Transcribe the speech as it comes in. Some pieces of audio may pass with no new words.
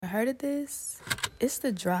heard of this? It's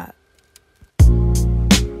the drop.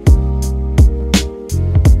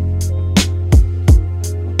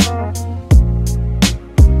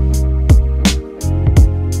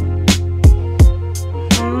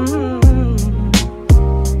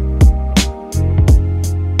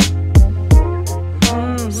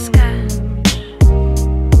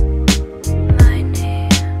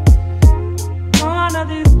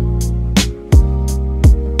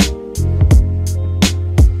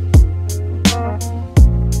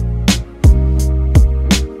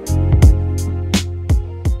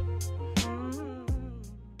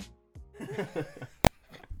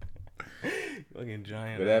 Fucking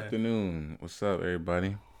giant. Good afternoon. What's up,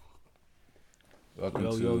 everybody? Welcome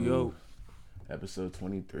to episode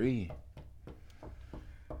 23.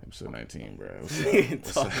 Episode 19, bro.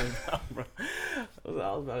 What's up? Bro? I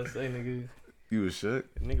was about to say, nigga. You was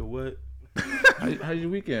shook? Nigga, what? How's your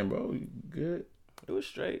weekend, bro? You good? It was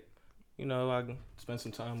straight. You know, I spent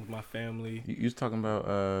some time with my family. You was talking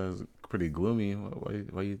about pretty gloomy.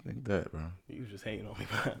 Why you think that, bro? You was just hating on me,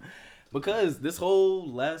 bro. Because this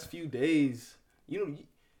whole last few days, you know,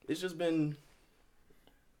 it's just been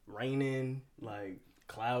raining, like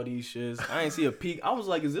cloudy shit. I ain't see a peak. I was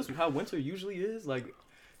like, is this how winter usually is? Like,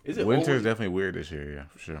 is it? Winter is definitely weird this year, yeah,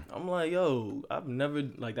 for sure. I'm like, yo, I've never,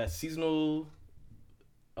 like, that seasonal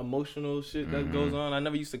emotional shit that goes on. I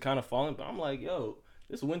never used to kind of fall in, but I'm like, yo,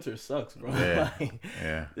 this winter sucks, bro. Yeah, like,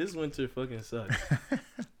 yeah. This winter fucking sucks.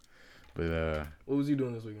 But what was you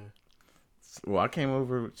doing this weekend? Well, I came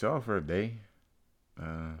over with y'all for a day.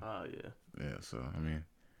 Yeah. Yeah, so I mean,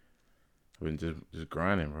 we've been just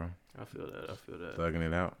grinding, bro. I feel that. Thugging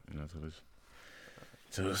it out, you know,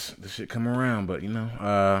 till this shit come around. But you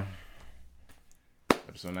know,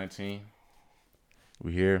 episode 19,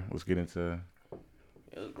 we here. Let's get into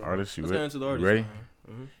artists. Let's get into the artists. You ready?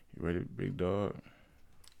 Mm-hmm. You ready, big dog?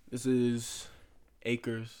 This is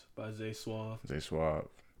Acres by Zay Suave. Zay Suave.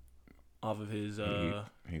 Off of his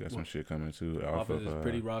he got some shit coming too. Off of his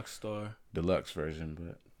Pretty Rockstar deluxe version,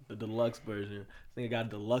 but the deluxe version. I think it got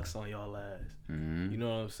deluxe on y'all ass. Mm-hmm. You know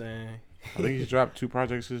what I'm saying? I think he's dropped 2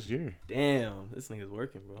 projects this year. Damn, this nigga's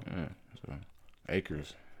working, bro. Yeah, so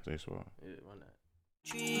Acres, Zay Suave. Yeah, why not?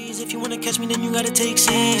 Trees, if you wanna catch me, then you gotta take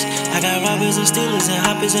C's. I got robbers and stealers and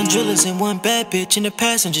hoppers and drillers and one bad bitch in the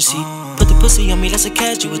passenger seat. Put the pussy on me, that's a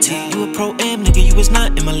casualty. You a pro-am, nigga, you was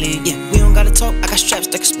not in my league. Yeah, we don't gotta talk, I got straps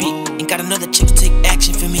that can speak. Ain't got another chick to take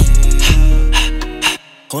action for me.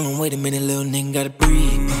 Hold on, wait a minute, little nigga, gotta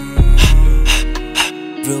breathe.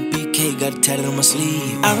 Real BK, got it tatted on my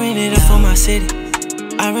sleeve. I ran it up for my city,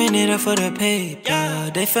 I ran it up for the paper.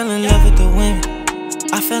 They fell in love with the women,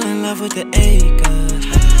 I fell in love with the acres.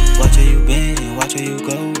 Watch where you been, watch where you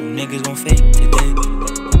go. Niggas gon' fake today.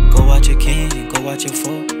 Go watch your king, go watch your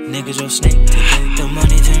folk. Niggas gon' snake today. The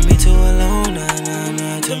money turned me to a loner, nah,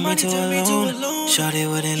 nah. Turned me to a loner. Shorty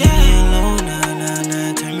wouldn't leave me alone, nah, nah,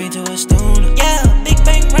 nah. Turned me to a stoner. Yeah, big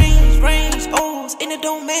bang range, O's in the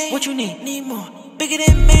domain. What you need? Need more. Bigger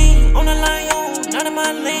than me, on the line, not in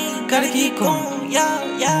my lane. Gotta keep going,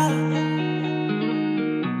 yeah.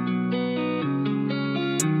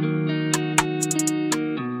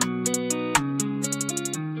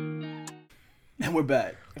 And we're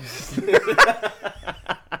back.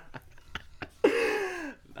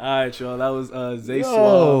 Alright, y'all. That was Zay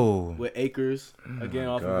Suave with Acres. Again,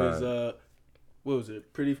 off of his what was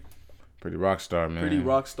it? Pretty Rockstar, man. Pretty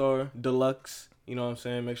Rockstar Deluxe. You know what I'm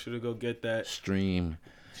saying? Make sure to go get that. Stream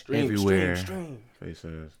everywhere. Stream. Face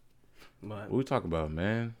ass. But What we talk about,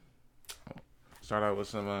 man? Start out with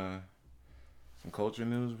some culture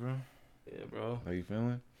news, bro. yeah, bro. How you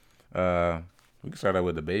feeling? We can start out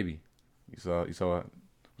with the baby. You saw what's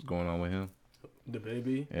going on with him? The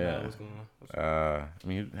baby? Yeah. What's going on? I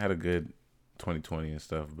mean, he had a good 2020 and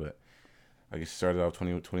stuff, but I guess he started off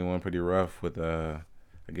 2021 pretty rough with I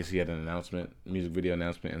guess he had an announcement, music video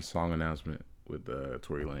announcement and song announcement with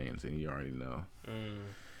Tory Lanez, and you already know.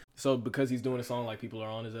 So because he's doing a song, like, people are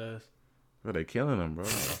on his ass? But they killing him, bro.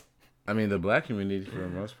 I mean, the black community for the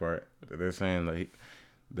most part, they're saying like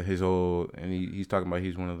his whole, and he's talking about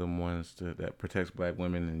he's one of them ones that protects black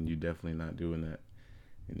women, and you definitely not doing that.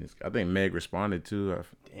 And I think Meg responded too.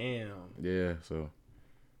 Damn. Yeah, so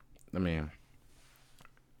I mean,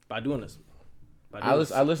 By doing this.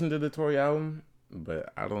 I listened to the Tory album,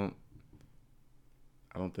 but I don't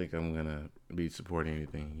think I'm gonna be supporting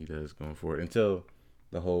anything he does going forward until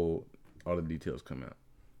all the details come out.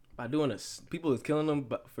 By doing people is killing him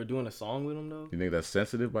for doing a song with him though. You think that's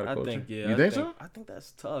sensitive by the culture? I think, yeah. You think so? I think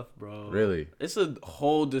that's tough, bro. Really? It's a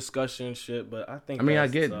whole discussion shit, but I think. I mean, I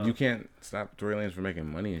get tough. you can't stop Tory Lanez from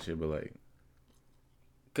making money and shit, but like,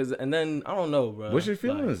 and then I don't know, bro. What's your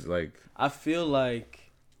feelings like? I feel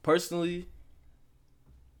like personally,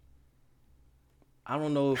 I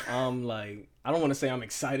don't know if I'm like, I don't want to say I'm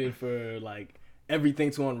excited for like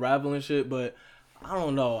everything to unravel and shit, but I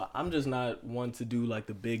don't know. I'm just not one to do like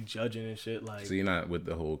the big judging and shit. Like, So you're not with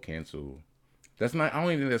the whole cancel. That's not. I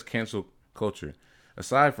don't even think that's cancel culture.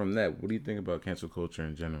 Aside from that, what do you think about cancel culture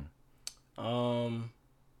in general?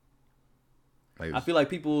 Like, I feel like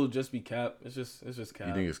people just be cap. It's just cap.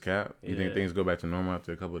 You think it's cap? You think Yeah. things go back to normal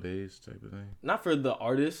after a couple of days, type of thing? Not for the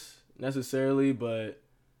artists necessarily, but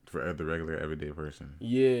For the regular everyday person,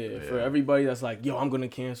 yeah, for everybody that's like, yo, I'm gonna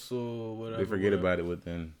cancel whatever. they forget about it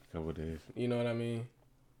within a couple of days. You know what I mean?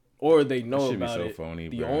 Or they know That should be about so it. phony,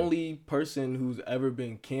 the bro. only person who's ever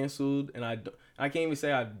been canceled, and I can't even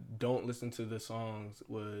say I don't listen to the songs,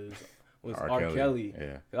 was R. Kelly.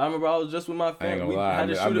 Yeah, I remember I was just with my I ain't family. gonna We lie. had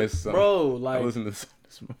to I shoot missed it, some. bro. I Like, listen to this.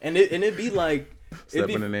 and it'd be like, Step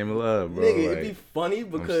in the name of love, bro. nigga, like, it'd be funny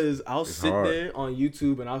because I'll it's sit hard. there on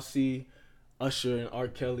YouTube and I'll see Usher and R.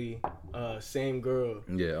 Kelly, same girl,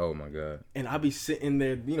 yeah. Oh my god. and I'll be sitting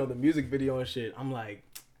there, you know, the music video and shit. I'm like,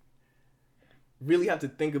 really have to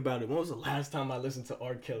think about it. When was the last time I listened to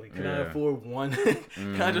R. Kelly? Can I Yeah. afford one?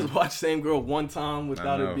 Can I just watch Same Girl one time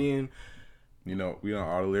without know. it being, You know, we know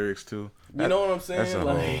all the lyrics too. you know what I'm saying? That's a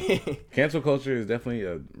whole. Cancel culture is definitely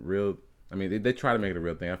a real. I mean, they try to make it a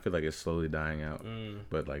real thing. I feel like it's slowly dying out.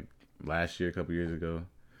 But like last year, a couple years ago,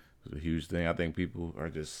 it was a huge thing. I think people are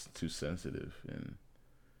just too sensitive in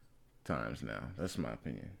times now. That's my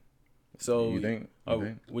opinion. So You think?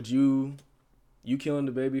 would you killing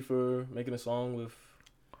the baby for making a song with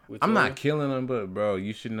I'm Tory? not killing them, but bro,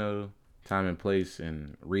 you should know time and place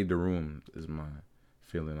and read the room is my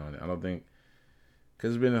feeling on it. I don't think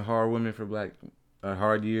because it's been a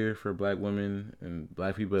hard year for black women and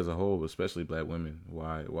black people as a whole, but especially black women.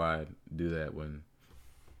 Why do that when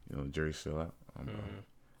the jury's still out?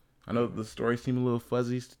 I know the stories seem a little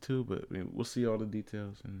fuzzy too, but I mean, we'll see all the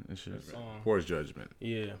details and shit. Poor judgment.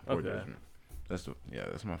 Yeah. Poor Okay. judgment. That's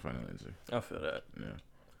my final answer. I feel that. Yeah.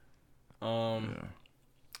 Yeah.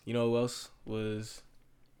 You know who else was?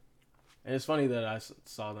 And it's funny that I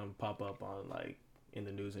saw them pop up on like in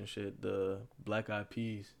the news and shit. The Black Eyed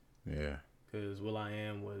Peas. Yeah. Because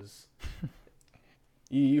will.i.am was.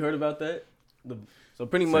 you heard about that? So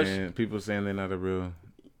pretty much. People saying they're not a real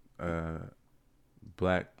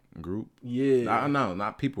black group. Yeah. No,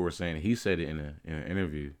 not people were saying it. He said it in an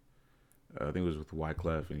interview. I think it was with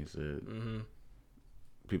Wyclef, and he said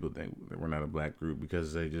people think that we're not a black group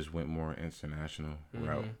because they just went more international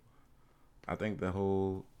route. I think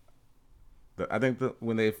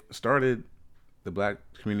when they started, the black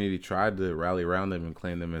community tried to rally around them and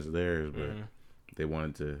claim them as theirs, but they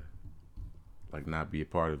wanted to like not be a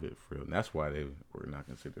part of it for real. And that's why they were not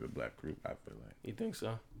considered a black group. I feel like. You think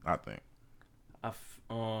so? I think.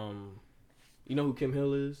 You know who Kim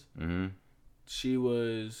Hill is? Mm-hmm. She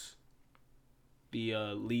was the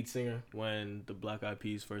lead singer when the Black Eyed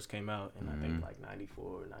Peas first came out, and I think like 94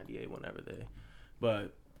 or 98, whenever they.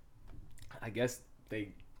 But I guess they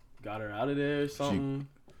got her out of there or something.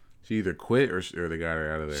 She either quit or they got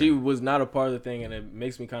her out of there. She was not a part of the thing, and it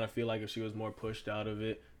makes me kind of feel like if she was more pushed out of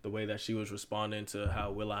it, the way that she was responding to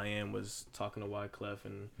how will.i.am was talking to Wyclef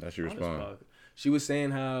and. That's your response. She was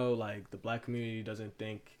saying how like the black community doesn't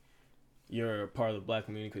think you're a part of the black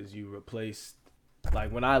community because you replaced.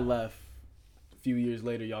 Like when I left, a few years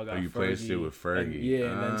later, y'all got. You placed it with Fergie.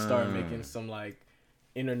 And then started making some like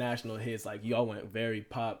international hits. Like y'all went very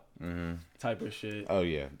pop type of shit. Oh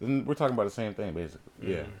yeah, then we're talking about the same thing basically.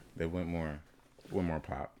 Yeah, they went more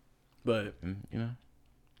pop. But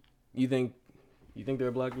you think they're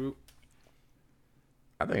a black group?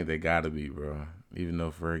 I think they gotta be, bro. Even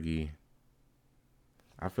though Fergie,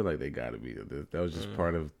 I feel like they gotta be. That was just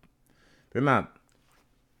part of. They're not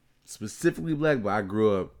specifically black, but I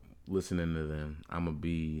grew up listening to them. I'ma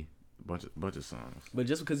be a bunch of songs. But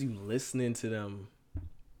just because you listening to them,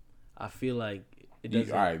 I feel like it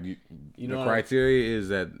doesn't. You know, the criteria is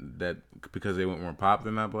that because they went more pop,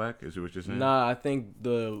 they're not black. Is what you're saying? Nah, I think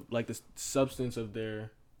the substance of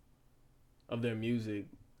their music.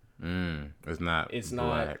 It's not. It's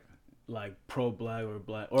black. not like pro black or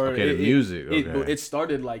black or the music. It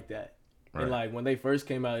started like that. Right. And like when they first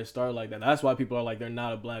came out, it started like that. That's why people are like they're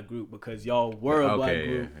not a black group because y'all were a black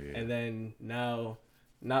group, and then now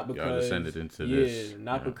not because y'all descended into this.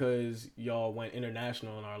 Because y'all went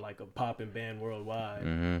international and are like a poppin' band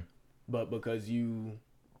worldwide, but because you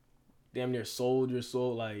damn near sold your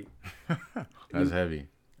soul. Like that's heavy.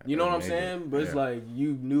 You know what I'm saying? But it's like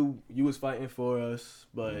you knew you was fighting for us,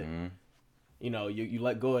 but you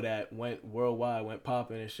let go of that, went worldwide, went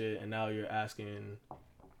popping and shit, and now you're asking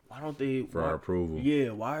why don't they for our approval? Yeah,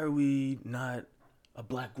 why are we not a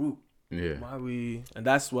black group? Yeah. Why are we? And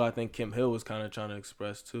that's what I think Kim Hill was kind of trying to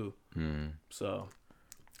express too. So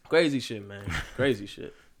crazy shit, man. Crazy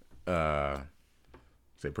shit.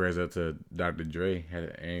 Say prayers up to Dr. Dre, had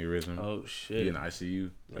an aneurysm. Oh shit. He in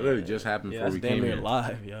ICU. It literally just happened before we damn came near here.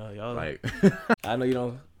 live, y'all. Like, I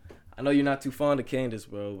know you're not too fond of Candace,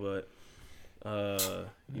 bro, but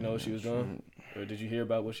you know what she was doing? Or did you hear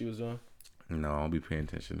about what she was doing? no, I don't be paying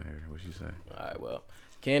attention to her. What she say? All right, well,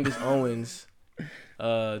 Candace Owens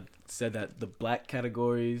said that the black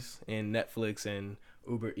categories in Netflix and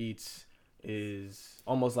Uber Eats is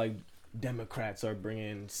almost like Democrats are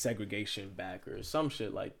bringing segregation back or some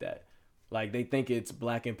shit like that. Like they think it's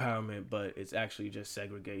black empowerment, but it's actually just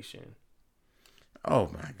segregation. Oh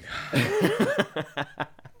my god,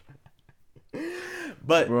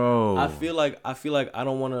 But bro! I feel like I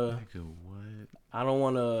don't want to. What? I don't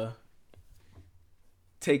want to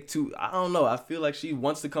take too. I don't know. I feel like she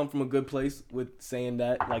wants to come from a good place with saying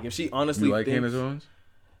that. Like if she honestly You like thinks, Candace Owens?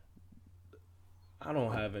 I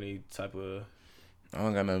don't have any type of I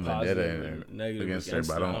don't got nothing vendetta positive in or negative against her,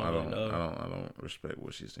 but I really know. don't respect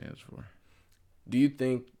what she stands for. Do you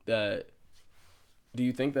think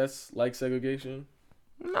that's like segregation?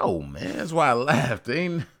 No, man. That's why I laughed.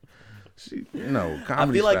 Ain't she? No, I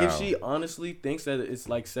comedy feel like if style. she honestly thinks that it's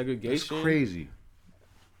like It's segregation, crazy.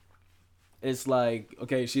 it's like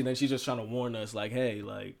okay, she's just trying to warn us, like, hey,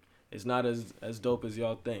 like it's not as dope as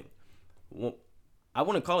y'all think. Well, I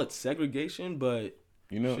wouldn't call it segregation, but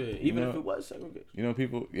You know, shit, you even know, if it was segregation, you know,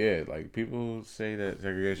 people, yeah, like people say that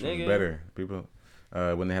segregation Nigga. was better. People,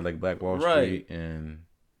 when they had like Black Wall Right. Street and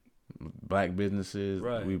black businesses,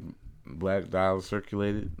 Right. black dollars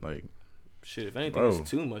circulated. Like shit, if anything, Bro. it's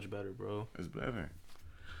too much better, bro. it's better.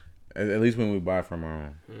 At least when we buy from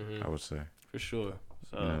our own, I would say. For sure.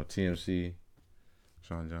 So You know, TMC,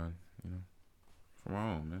 Sean John, you know, from our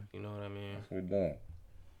own, man. you know what I mean. We're done.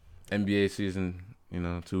 NBA season,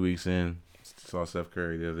 2 weeks in. Saw Steph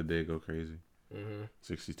Curry the other day go crazy.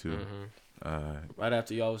 62. Right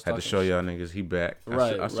after y'all was Had talking to show y'all niggas he back.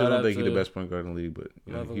 Right, I still right don't think he the after- best point guard in the league, but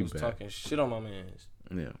he was back. talking shit on my mans.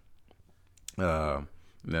 Yeah.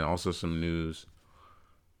 And then also some news.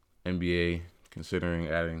 NBA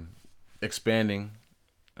considering expanding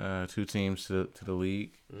 2 teams to the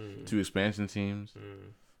league, 2 expansion teams.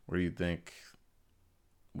 Where do you think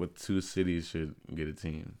what 2 cities should get a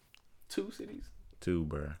team? 2 cities? 2,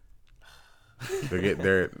 bruh.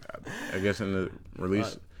 They're I guess in the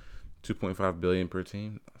release, $2.5 billion per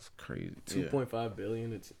team. That's crazy. 2.5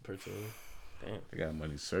 billion per team. Damn. They got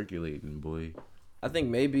money circulating, boy. I think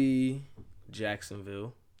maybe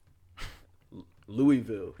Jacksonville,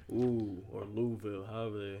 Louisville, or Louisville,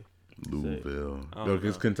 however they Louisville. I don't No,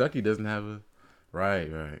 because know. Kentucky doesn't have a. Right.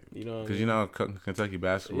 You know what I Because mean? Kentucky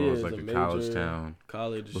basketball Yeah, is it's like a a college major town.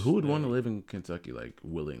 college. But who would want to thing. live in Kentucky like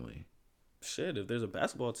willingly? Shit, if there's a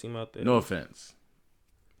basketball team out there. No offense,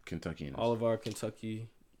 Kentuckians. All of our Kentucky.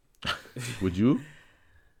 Would you?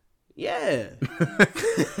 Yeah.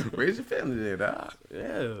 Raise your family there, dog.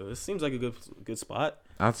 Yeah. It seems like a good spot.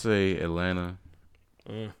 I'd say Atlanta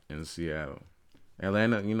Mm. and Seattle.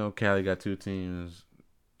 Atlanta, Cali got 2 teams.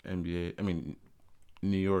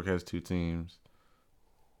 New York has 2 teams.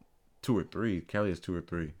 2 or 3. Cali has 2 or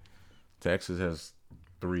 3. Texas has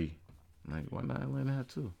 3. Like, why not Atlanta have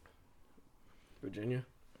 2? Virginia.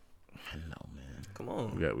 I know, man. Come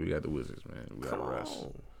on. We got the Wizards, man. We got Come Russ.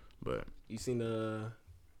 on. But You seen the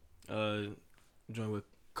joint with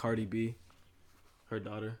Cardi B, her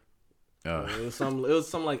daughter? It was some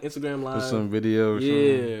like Instagram live. some video or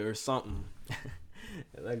something. or something.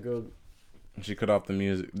 And that girl. She cut off the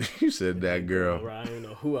music. You said that girl. I didn't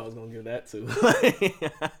know who I was gonna give that to.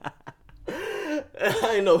 I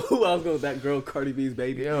didn't know who I was going. That girl, Cardi B's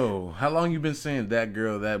baby. Yo, how long you been saying that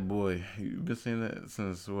girl, that boy? You been saying that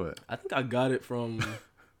since what? I think I got it from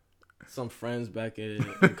some friends back in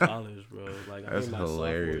college, bro. Like I That's think my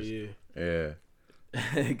hilarious. sophomore year.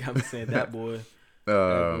 Yeah. It got me saying that boy. That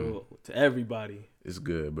girl, to everybody. It's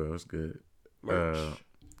good, bro. It's good. Merch.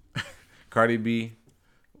 Cardi B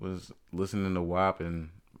was listening to WAP and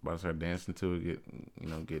about to start dancing to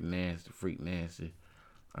it, get nasty, freak nasty.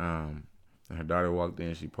 And her daughter walked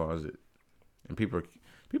in, she paused it. And people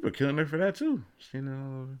are killing her for that too. She all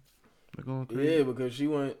over. They're going crazy. Yeah, because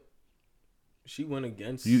she went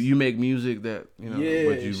against You make music that, but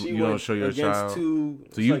she you don't went show your against child. two,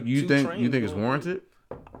 So you like you two think trains it's going. warranted?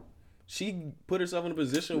 She put herself in a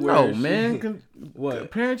position where No, she- man.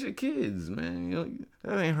 What? Parent your kids, man.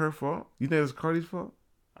 That ain't her fault. You think it's Cardi's fault?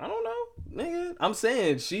 I don't know, nigga. I'm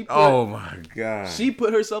saying she put Oh my god. she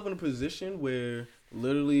put herself in a position where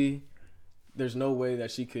literally there's no way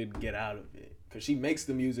that she could get out of it because she makes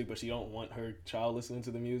the music, but she don't want her child listening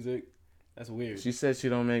to the music. That's weird. She said she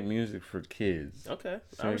don't make music for kids. Okay,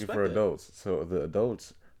 she make it for adults. So the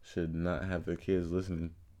adults should not have their kids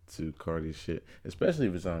listening to Cardi's shit, especially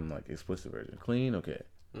if it's on like explicit version. Clean, okay.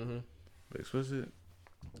 But explicit,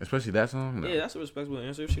 especially that song. No. Yeah, that's a respectable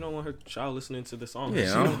answer. If she don't want her child listening to the song,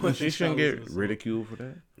 yeah, she shouldn't get ridiculed for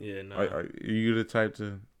that. Yeah, no. Are you the type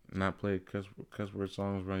to not play cuss word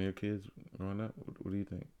songs around your kids growing up? What do you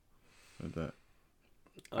think with that?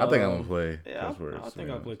 I think I'm gonna play cuss words. I think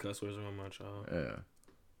I'll play cuss words around my child. Yeah.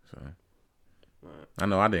 So right. I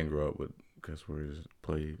know I didn't grow up with cuss words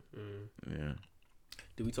played. Yeah.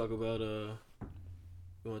 Did we talk about you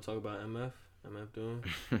want to talk about MF Doom?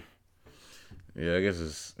 Yeah, I guess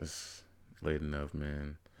it's late enough,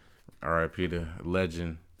 man. R.I.P. to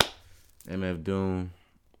legend MF Doom.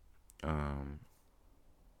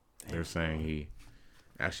 They're saying he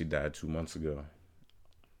actually died 2 months ago.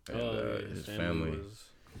 And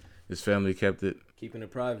his family kept it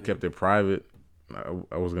private. Kept it private.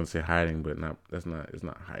 I was gonna say hiding, but it's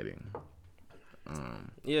not hiding.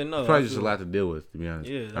 Yeah, no. Probably just a lot to deal with, to be honest.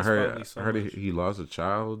 Yeah, I heard he lost a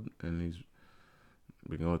child and he's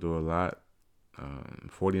been going through a lot.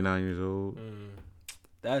 49 years old.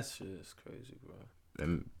 That's just crazy, bro.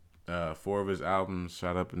 And 4 of his albums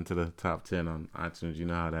shot up into the top 10 on iTunes. You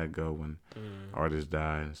know how that go when artists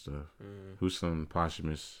die and stuff. Who's some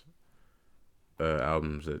posthumous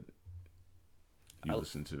albums that you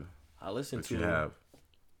listen to? I listen to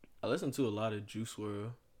a lot of Juice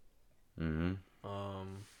WRLD.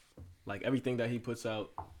 Like everything that he puts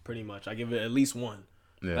out, pretty much. I give it at least one.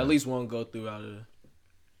 Yeah. At least one go through out of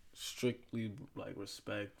strictly like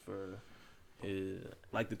respect for his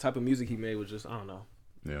like the type of music he made was just I don't know.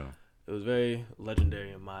 Yeah. It was very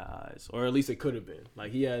legendary in my eyes, or at least it could have been.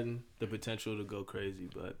 Like he had the potential to go crazy,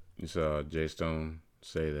 but you saw Jay Stone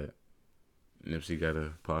say that Nipsey got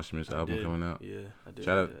a posthumous album coming out. Yeah, I did.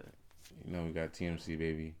 Shout out, you know we got TMC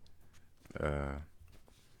baby.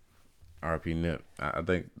 RP Nip. I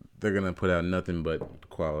think they're gonna put out nothing but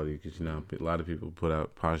quality because you know a lot of people put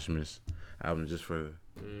out posthumous albums just for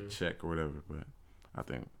check or whatever. But I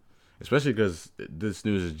think, especially because this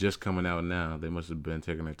news is just coming out now, they must have been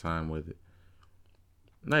taking their time with it.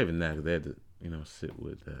 Not even that, 'cause they had to sit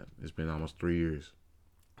with that. It's been almost 3 years.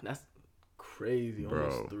 That's crazy.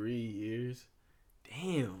 Bro. Almost 3 years.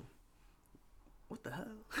 Damn. What the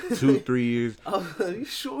hell? 2-3 years. Are you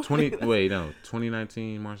sure?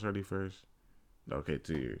 2019 March 31st. Okay,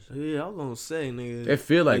 2 years. Yeah, I was gonna say, nigga. It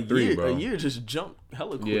feel like 3, bro. A year just jumped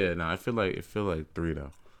hella quick. Yeah, no, it feel like 3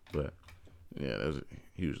 though. But yeah, that was a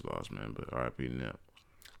huge loss, man. But R.I.P. Nip.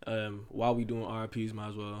 While we doing R.I.Ps, might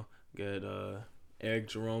as well get Eric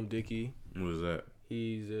Jerome Dickey. What was that?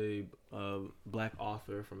 He's a black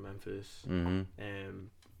author from Memphis, and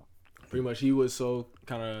pretty much he was so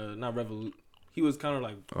kind of not He was kind of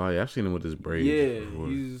like, oh yeah, I've seen him with his braids. Yeah, before.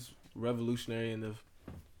 He's revolutionary in the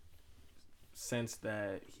sense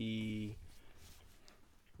that he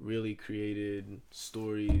really created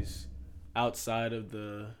stories outside of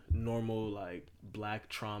the normal like black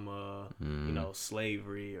trauma,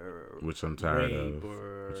 slavery or which I'm tired of,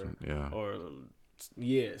 or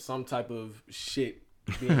some type of shit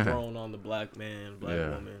being thrown on the black man, black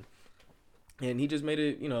woman, and he just made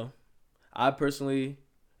it. I personally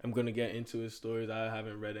am gonna get into his stories. I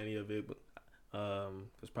haven't read any of it, but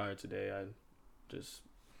because prior today I just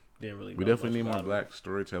didn't really. We definitely need more black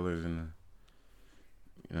storytellers in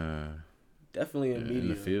the. Definitely in media. In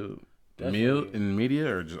the field. In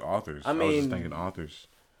media or just authors? I was just thinking authors.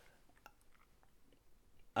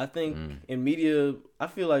 I think in media, I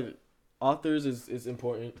feel like authors is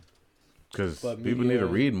important. Because people need to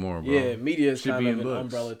read more, bro. Yeah, media is kind of an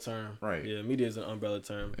umbrella term. Right. Yeah, media is an umbrella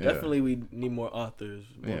term. Yeah. Definitely we need more authors,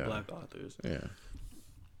 more black authors. Yeah.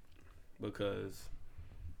 Because,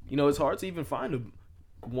 it's hard to even find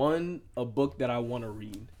a book that I want to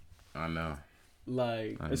read. I know.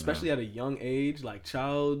 Especially at a young age, like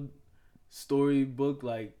child story book,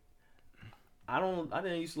 like I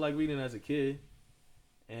didn't used to like reading as a kid,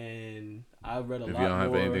 and I read a lot more. If you don't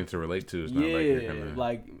have anything to relate to, it's not like you're gonna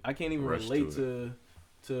like I can't even relate to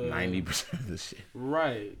 90% of the shit.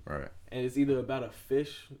 Right. And it's either about a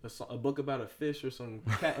fish, a book about a fish, or some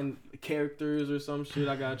cat and characters or some shit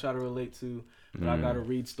I gotta try to relate to, but I gotta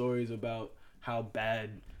read stories about how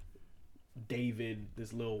bad David,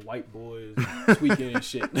 this little white boy, is tweaking and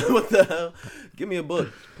shit. What the hell? Give me a book,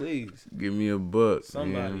 please. Give me a book.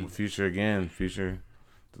 Somebody. Man. Future.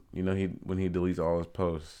 When he deletes all his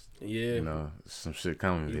posts. Yeah. Some shit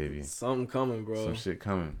coming, baby. Something coming, bro. Some shit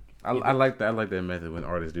coming. I like that. I like that method when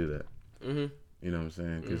artists do that. You know what I'm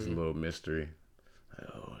saying? Gives a little mystery. Like,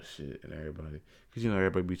 oh shit, and everybody, because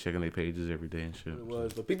everybody be checking their pages every day and shit. It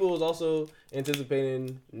was, but people was also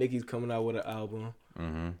anticipating Nicki's coming out with an album.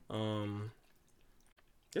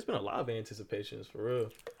 There's been a lot of anticipations for real.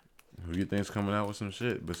 Who do you think's coming out with some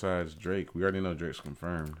shit besides Drake? We already know Drake's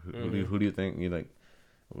confirmed. Who do you think you like?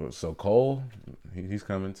 So Cole, he's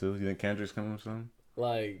coming too. You think Kendrick's coming with something?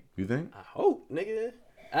 Like, you think? I hope, nigga.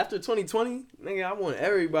 After 2020, nigga, I want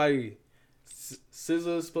everybody.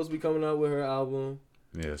 SZA's supposed to be coming out with her album.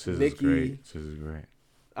 Yeah, SZA's great. SZA's great.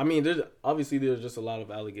 I mean, there's just a lot of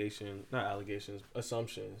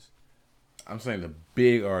assumptions. I'm saying the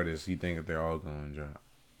big artists, you think that they're all going to drop?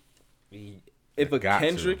 If a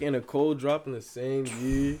Kendrick and a Cole drop in the same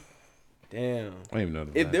year, damn. I don't even know.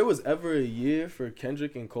 If there was ever a year for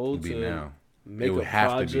Kendrick and Cole to make a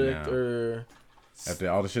project or after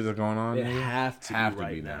all the shit that's going on, it have to be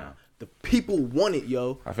right now. The people want it,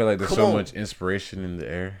 yo. I feel like there's much inspiration in the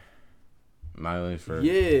air. Not only for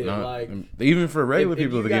even for regular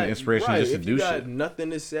people to get inspiration just to do shit. If you got nothing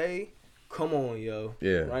to say, come on, yo.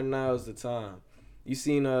 Yeah. Right now is the time. You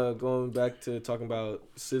seen going back to talking about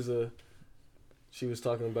SZA. She was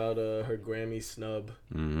talking about her Grammy snub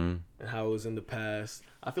and how it was in the past.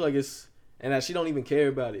 I feel like and that she don't even care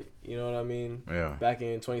about it. You know what I mean? Yeah. Back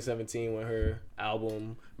in 2017 when her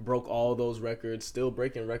album broke all those records, still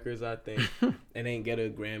breaking records, I think, and ain't get a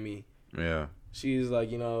Grammy. Yeah. She's like,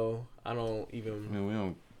 I don't even. I mean, we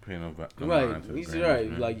don't pay no right. To the Grammys, right.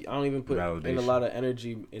 Man. Like, I don't even put in a lot of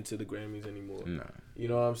energy into the Grammys anymore. Nah. You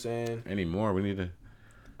know what I'm saying? Anymore, we need to.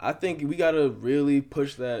 I think we gotta really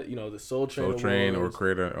push that, the Soul Train or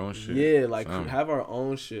create our own shit. Yeah, like have our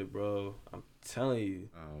own shit, bro. I'm telling you.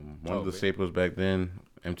 One of the staples back then,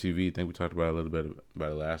 MTV. I think we talked about it a little bit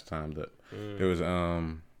about it last time. That there was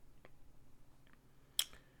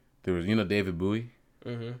David Bowie,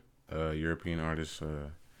 European artist.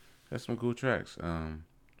 Has some cool tracks.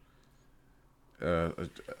 A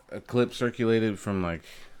clip circulated from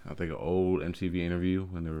I think an old MTV interview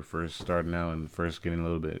when they were first starting out and first getting a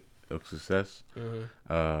little bit of success.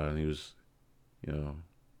 And he was,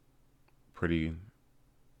 pretty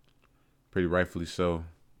rightfully so,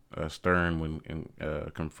 stern when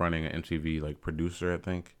confronting an MTV producer, I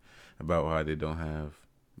think, about why they don't have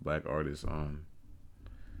black artists on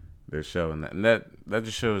their show, and that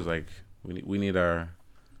just shows we need our,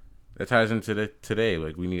 that ties into today.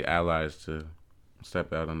 We need allies to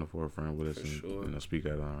step out on the forefront with us and speak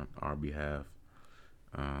out on our behalf.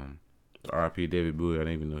 R.I.P. David Bowie. I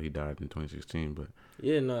didn't even know he died in 2016, but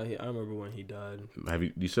yeah, no, I remember when he died. Have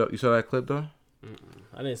you saw that clip though?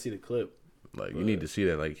 I didn't see the clip. You need to see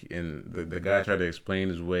that. And the guy tried to explain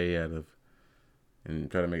his way out of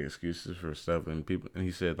and try to make excuses for stuff, and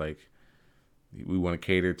he said we want to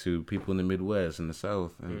cater to people in the Midwest and the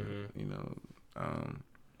South, and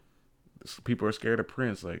people are scared of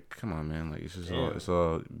Prince. Come on, man. It's just it's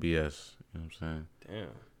all BS. You know what I'm saying? Damn.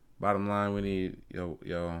 Bottom line, we need y'all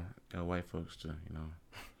white folks to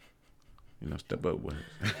step up with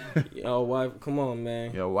it. Yo, white, come on,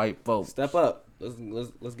 man. Yo, white folks, step up.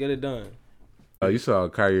 Let's get it done. You saw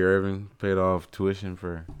Kyrie Irving paid off tuition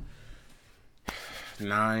for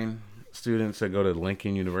 9 students that go to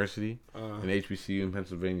Lincoln University, an HBCU in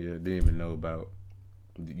Pennsylvania. Didn't even know about.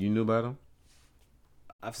 You knew about them?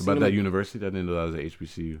 I've seen about that university. I didn't know that was an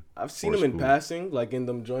HBCU. I've seen them in passing, in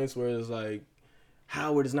them joints where it's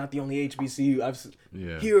Howard is not the only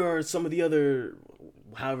HBCU. Here are some of the other,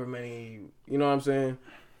 however many. You know what I'm saying?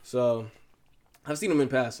 So, I've seen them in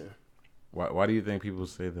passing. Why do you think people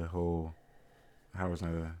say the whole Howard's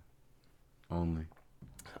not the only?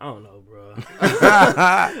 I don't know, bro.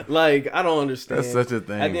 I don't understand. That's such a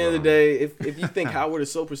thing. At the end of the day, if you think Howard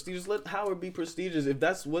is so prestigious, let Howard be prestigious. If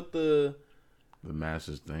that's what the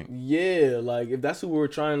masses think. Yeah, if that's who we're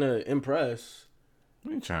trying to impress.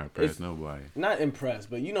 We ain't trying to impress nobody. Not impress,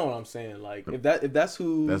 but you know what I'm saying. If that's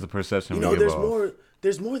who. That's the perception.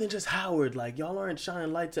 There's more than just Howard. Y'all aren't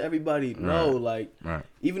shining light to everybody. No, right.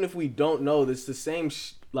 Even if we don't know, it's the same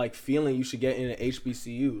feeling you should get in an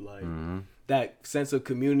HBCU. That sense of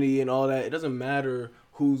community and all that. It doesn't matter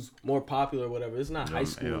who's more popular or whatever. It's not high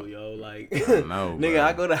school, yo. Nigga,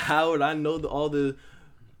 I go to Howard. I know all the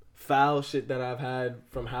foul shit that I've had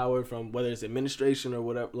from Howard, from whether it's administration or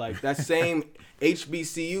whatever. That same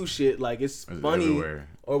HBCU shit. It's funny everywhere.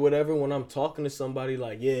 Or whatever when I'm talking to somebody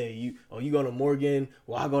you go to Morgan.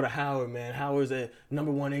 Well, I go to Howard, man. Howard's at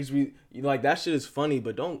number 1 HBCU. That shit is funny,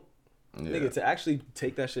 but don't nigga to actually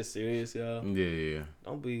take that shit serious, yo. Yeah.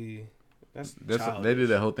 Don't be. That's they did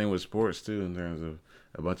that whole thing with sports too, in terms of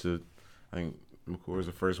a bunch of. I think McCoy was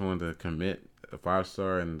the first one to commit a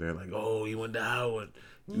 5-star, and they're like, "Oh, you went to Howard.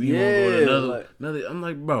 You Yeah, want to go to another, like- another?" I'm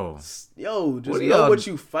like, bro, Yo, just What know y'all- what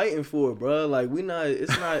you fighting for, bro. Like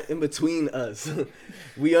it's not in between us.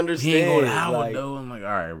 We understand. he ain't go to Howard like, though. I'm like, all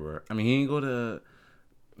right, bro. I mean, he ain't go to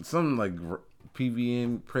some like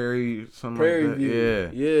PVN Prairie, something Prairie like that.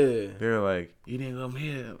 View. Yeah. They're like, he didn't come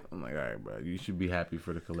here. I'm like, all right, bro. You should be happy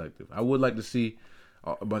for the collective. I would like to see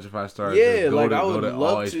a bunch of 5-stars. Yeah, go like to, I would go to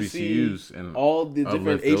love all to HBCUs see and all the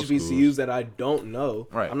different uplift those HBCUs schools. that I don't know.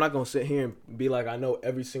 Right. I'm not gonna sit here and be like I know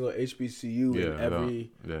every single HBCU Yeah, and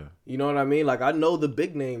every. yeah. You know what I mean? Like I know the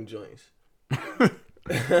big name joints.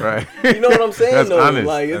 Right. You know what I'm saying? That's though, honest.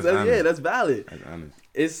 like That's yeah, honest. that's valid. That's honest.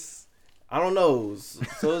 It's I don't know.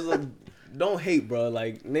 So it's like don't hate, bro.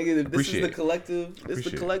 Like nigga, if this Appreciate is the it. collective. It's the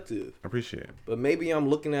Appreciate it. collective. I appreciate it. But maybe I'm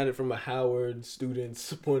looking at it from a Howard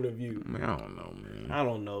student's point of view. Man, I don't know, man. I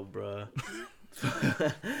don't know, bro.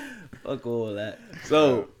 Fuck all that.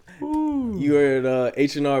 So you were at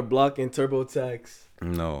H&R Block and TurboTax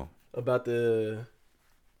No. about the,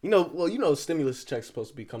 stimulus checks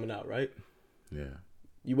supposed to be coming out, right? Yeah.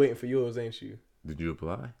 You waiting for yours, ain't you? Did you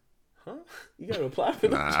apply? Huh? You gotta apply for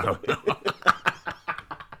Nah, I that. don't know.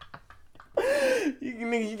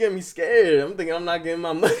 You get me scared. I'm thinking I'm not getting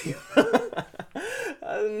my money.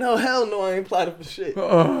 No, hell no, I ain't applied for shit.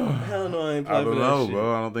 Hell no, I ain't applied I for don't that know, shit.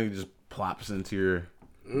 bro. I don't think it just plops into your.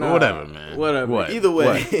 Nah, Whatever, man. Whatever. What? Either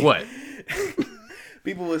way. What?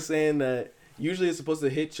 People were saying that usually it's supposed to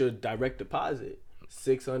hit your direct deposit.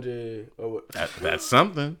 600 or what? That's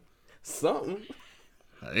something. Something.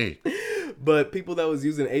 Hey. But people that was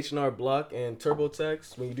using H&R Block and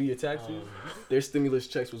TurboTax, when you do your taxes, their stimulus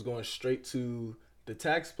checks was going straight to the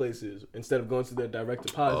tax places instead of going to their direct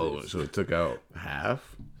deposit. Oh, so it took out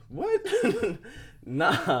half? What?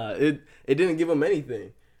 Nah, it didn't give them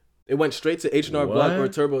anything. It went straight to H&R Block or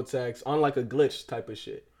What? TurboTax on like a glitch type of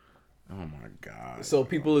shit. Oh my god. So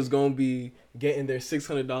people is gonna be getting their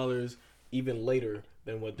 $600 even later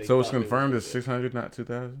than what they. So it's thought they confirmed was as gonna get. 600, not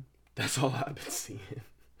 2,000. That's all I've been seeing.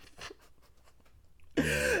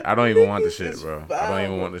 I don't even want the shit, It's bro. I foul. don't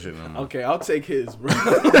even want the shit no more. Okay, I'll take his, bro.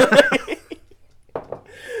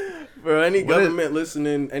 For any government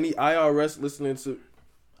listening, any IRS listening to,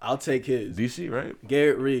 I'll take his. DC, right?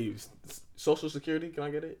 Garrett Reeves, Social Security. Can I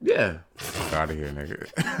get it? Yeah. Fuck out of here, nigga.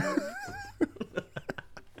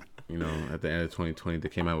 You know, at the end of 2020, they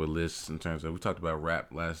came out with lists in terms of, we talked about rap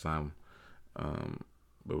last time,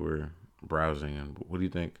 but we're browsing. And what do you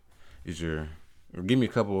think is or give me a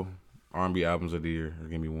couple R&B albums of the year, or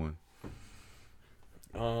give me one.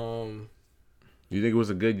 Do you think it was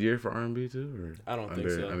a good year for R&B too, or I don't think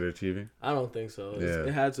so. Underachieving? I don't think so. Yeah.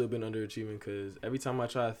 It had to have been underachieving because every time I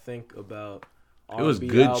try to think about R&B It was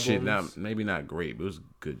good albums, shit. Not maybe not great, but it was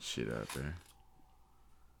good shit out there.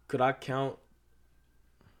 Could I count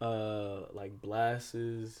like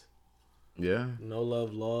Blast's Yeah. No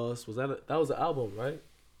Love Lost? Was that was an album, right?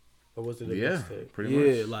 Or was it a Yeah, mixtape? pretty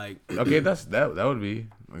Yeah, much. like Okay, that would be.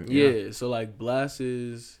 yeah. So like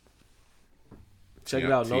Blast's check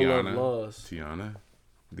it out, No Love Lost. Tiana,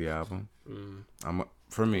 the album. Mm,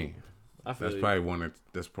 For me, I feel that's you. probably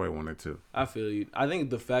one or two. I feel you. I think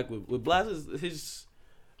the fact with Blast's his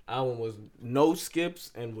album was no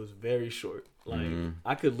skips and was very short. Like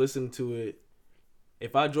I could listen to it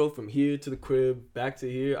if I drove from here to the crib back to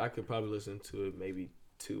here. I could probably listen to it maybe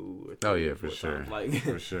 2 or 3. Oh yeah, or for 4 sure. times. Like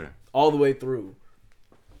For sure. all the way through.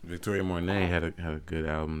 Victoria Monet had a good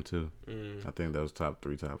album too. Mm. I think that was top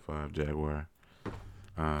 3, top 5. Jaguar.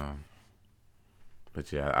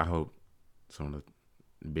 But yeah, I hope some of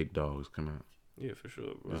the big dogs come out. Yeah, for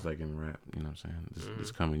sure, bro. Just like in rap, you know what I'm saying?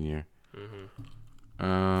 This coming year. Mm-hmm.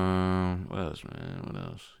 What else, man? What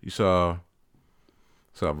else? You saw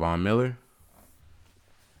Von Miller?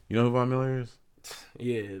 You know who Von Miller is?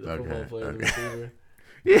 Yeah, the football player, the receiver.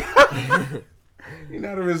 You're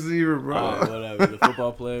not a receiver, bro. Whatever, the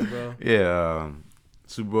football player, bro. Yeah,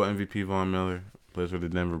 Super Bowl MVP Von Miller plays for the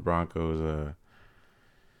Denver Broncos.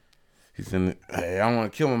 He's in. Hey, I don't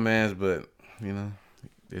want to kill my man's, but you know,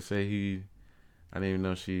 they say I didn't even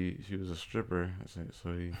know she was a stripper.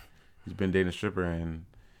 So he's been dating a stripper, and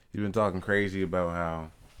he's been talking crazy about how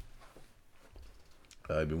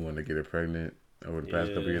he's been wanting to get her pregnant over the past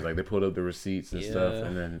couple years. Like they pulled up the receipts and stuff,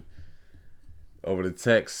 and then over the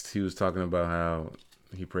text, he was talking about how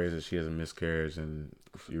he prays that she has a miscarriage and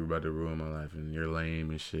you're about to ruin my life and you're lame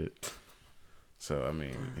and shit. So I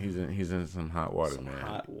mean, he's in some hot water, man.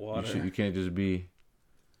 Hot water. You can't just be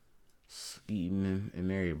eating in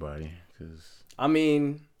everybody, cause I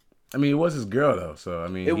mean, it was his girl though. So I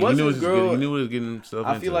mean, it was his girl. He knew he was getting himself.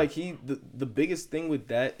 I into. feel like the biggest thing with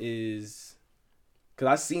that is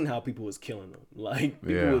Because I seen how people was killing them. Like,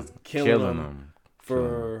 people was killing them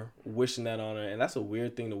for wishing that on her. And that's a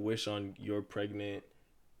weird thing to wish on your pregnant.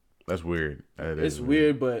 That's weird. It's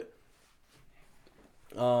weird, but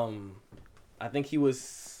I think he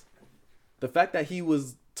was... The fact that he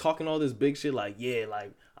was talking all this big shit, like, yeah,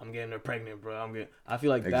 like, I'm getting her pregnant, bro. I feel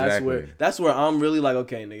like that's where I'm really like,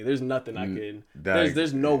 okay, nigga, there's nothing I can...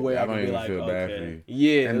 There's no way I can be like, okay.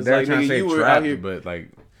 Yeah, and it's they're like, trying nigga, to say you were trapped, out here but like...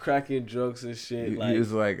 cracking jokes and shit. Like, it's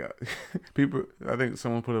like people. I think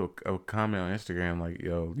someone put a comment on Instagram like,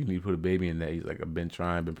 "Yo, you need to put a baby in that." He's like, "I've been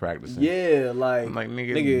trying, been practicing." Yeah, like, I'm like,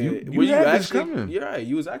 nigga, were you had actually this coming. You're right.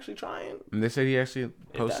 You was actually trying. And they said he actually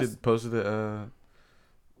posted the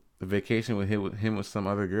vacation with him with some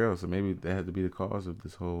other girl. So maybe that had to be the cause of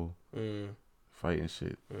this whole fight and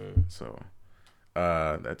shit. So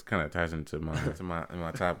that kind of ties into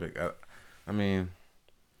my topic. I mean,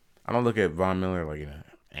 I don't look at Von Miller like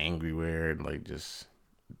angry weird, like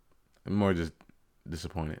I'm more just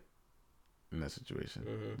disappointed in that situation.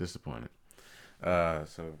 Disappointed.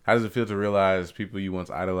 So how does it feel to realize people you once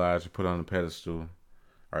idolized or put on a pedestal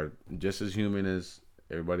are just as human as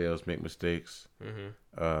everybody else, make mistakes,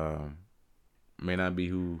 may not be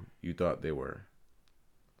who you thought they were?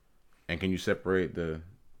 And can you separate the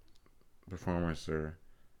performer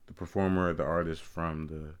or the artist from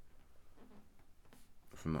the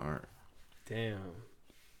art? Damn.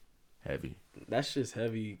 Heavy. That's just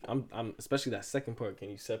heavy. I'm especially that second part. Can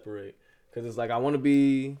you separate? Because it's like I want to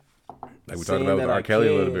be like we talked about with R. Kelly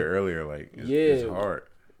a little bit earlier. Like it's hard.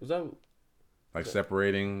 Was that like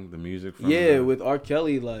separating the music from with R.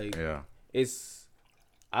 Kelly? Like it's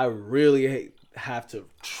I really have to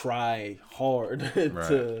try hard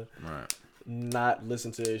to not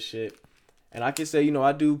listen to this shit. And I can say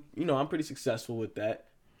I do. I'm pretty successful with that.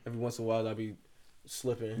 Every once in a while I'll be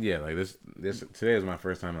slipping. Yeah, like this today is my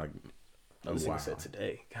first time like this nigga said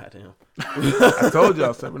today. Goddamn. I told you I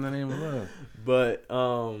was stepping the name of love. But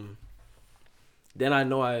then I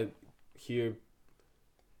know I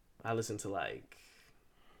listen to like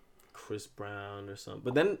Chris Brown or something.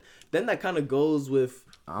 But then that kind of goes with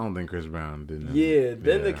I don't think Chris Brown did.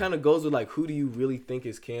 Then it kind of goes with like who do you really think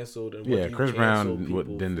is canceled and what do you Chris Brown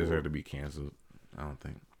didn't for? deserve to be canceled. I don't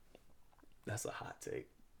think. That's a hot take.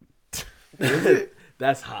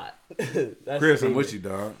 That's hot. That's Chris, steaming. I'm with you,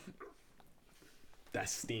 dog.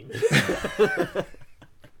 That's steaming.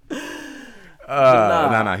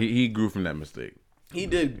 Nah. He grew from that mistake. He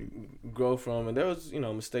did grow from, and there was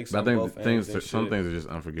mistakes. But on I both think ends some things are just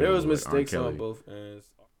unforgivable. There was like mistakes on both ends.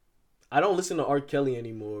 I don't listen to R. Kelly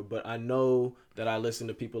anymore, but I know that I listen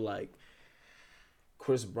to people like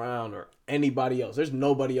Chris Brown or anybody else. There's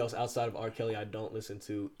nobody else outside of R. Kelly I don't listen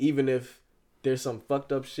to, even if there's some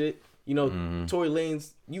fucked up shit. Tory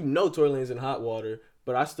Lanez, Tory Lanez in hot water,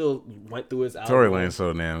 but I still went through his album. Tory Lanez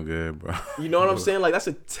so damn good, bro. You know what I'm saying? Like, that's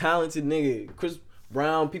a talented nigga. Chris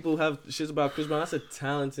Brown, people have shits about Chris Brown. That's a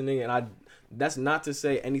talented nigga, and that's not to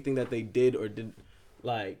say anything that they did or did,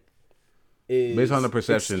 like, is based on the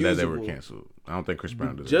perception excusable. that they were canceled. I don't think Chris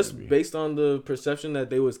Brown deserves just to be. Based on the perception that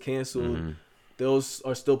they was canceled. Those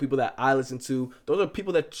are still people that I listen to. Those are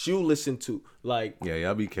people that you listen to. Like,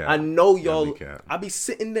 y'all be cat. I know y'all. I be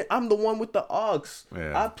sitting there. I'm the one with the aux.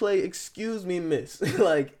 Yeah. I play "Excuse Me, Miss,"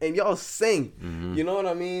 like, and y'all sing. You know what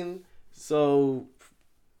I mean? So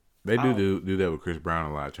they do that with Chris Brown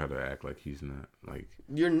a lot. Try to act like he's not like.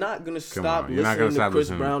 You're not gonna stop listening to Chris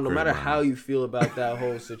Brown, no matter how you feel about that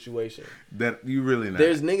whole situation. That you really not.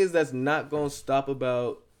 There's niggas that's not gonna stop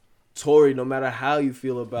about Tory, no matter how you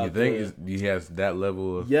feel about. You think he has that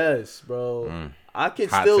level of? Yes, bro. I can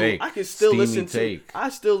still listen to. I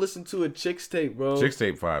still listen to a Chicks tape, bro. Chicks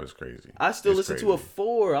tape 5 is crazy. I still listen to a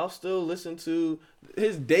 4. I'll still listen to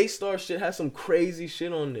his Daystar shit. Has some crazy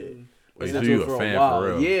shit on there. Like, so you a fan for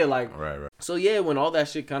real? Yeah, like right. So yeah, when all that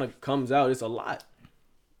shit kind of comes out, it's a lot.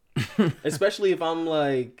 Especially if I'm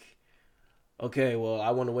like, okay, well,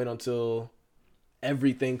 I want to wait until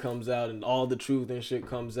everything comes out and all the truth and shit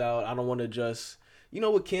comes out. I don't want to just,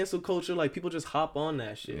 with cancel culture, like, people just hop on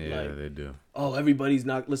that shit. Yeah, like, they do. Oh, everybody's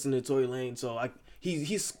not listening to Tory Lanez, so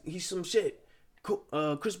he's some shit.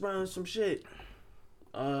 Chris Brown is some shit.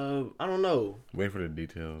 I don't know. Wait for the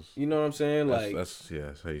details. You know what I'm saying? That's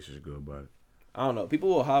how you should go about it. I don't know. People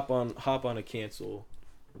will hop on a cancel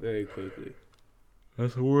very quickly.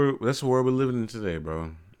 That's the world we're living in today,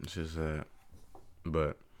 bro. It's just that.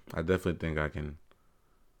 But I definitely think I can.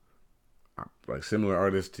 Like similar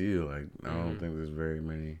artists to you, like I don't think there's very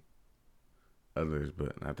many others,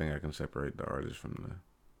 but I think I can separate the artists from the.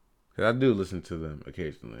 Cause I do listen to them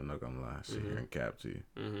occasionally. I'm not gonna lie, sit here and cap to you.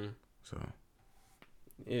 So.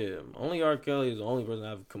 Yeah, only R. Kelly is the only person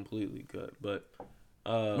I've completely cut, but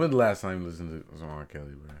When the last time you listened to R.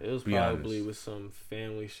 Kelly, bro? It was Be probably honest. with some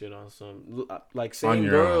family shit on some like On Same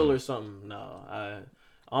your Girl own. or something. No,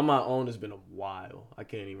 on my own has been a while. I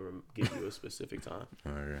can't even give you a specific time.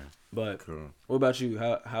 Okay, But cool. what about you?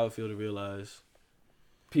 How it feel to realize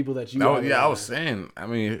people that you? No, idolize? yeah, I was saying. I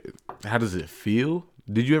mean, how does it feel?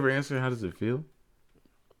 Did you ever answer? How does it feel?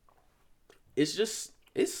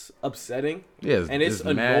 It's upsetting. Yeah, and it's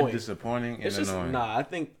mad, annoying. disappointing, and It's just annoying. I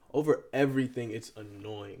think over everything it's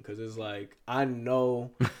annoying because it's like I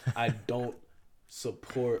know I don't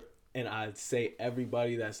support and I say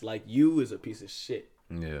everybody that's like you is a piece of shit.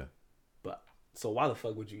 Yeah, But so why the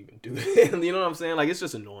fuck would you even do it? You know what I'm saying? Like it's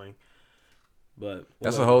just annoying. But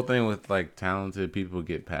that's the whole thing with like talented people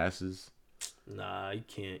get passes. Nah, you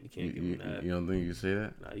can't give them that. You don't think you can say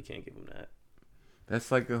that? Nah, you can't give them that.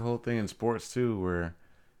 That's like the whole thing in sports too, where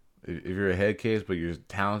if you're a head case but you're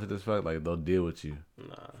talented as fuck, like they'll deal with you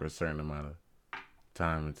for a certain amount of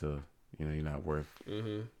time until you're not worth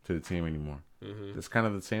to the team anymore. It's kind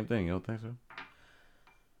of the same thing. You don't think so?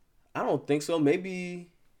 I don't think so. Maybe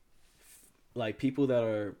like people that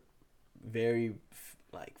are very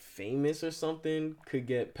like famous or something could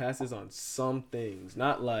get passes on some things.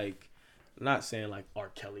 Not saying like R.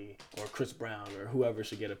 Kelly or Chris Brown or whoever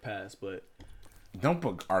should get a pass, but Don't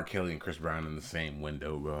put R. Kelly and Chris Brown in the same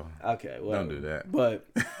window, bro. okay, well, Don't do that. But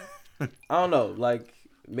I don't know. Like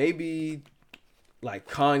maybe like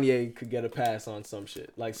Kanye could get a pass on some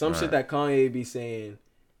shit. Like some shit that Kanye be saying.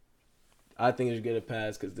 I think he should get a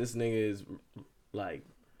pass because this nigga is like,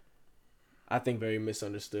 I think very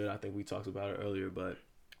misunderstood. I think we talked about it earlier, but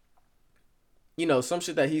some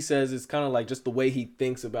shit that he says is kind of like just the way he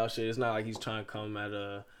thinks about shit. It's not like he's trying to come at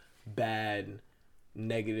a bad,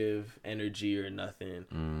 negative energy or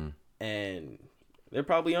nothing. And they're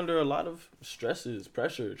probably under a lot of stresses,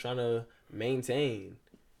 pressure, trying to maintain.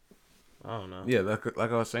 I don't know. Yeah,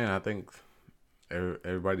 like I was saying, I think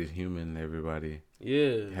everybody's human. Everybody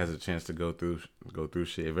has a chance to go through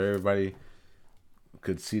shit. If everybody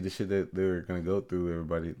could see the shit that they're gonna go through,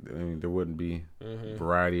 there wouldn't be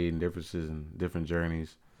variety and differences and different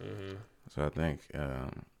journeys. So I think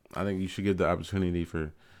you should give the opportunity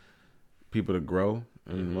for people to grow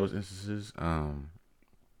in most instances,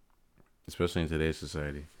 especially in today's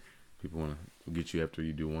society. People want to get you after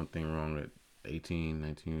you do one thing wrong at 18,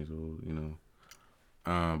 19 years old,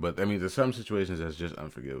 but I mean, there's some situations that's just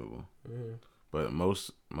unforgivable. But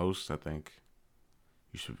most, I think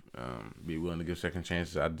you should be willing to give second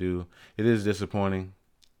chances. I do. It is disappointing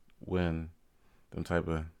when them type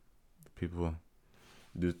of people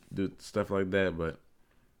do stuff like that, but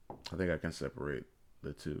I think I can separate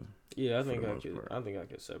the two. Yeah, I think I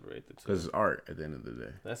could separate the two. Because it's art at the end of the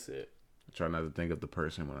day. That's it. I try not to think of the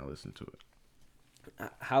person when I listen to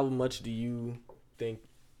it. How much do you think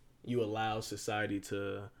you allow society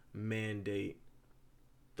to mandate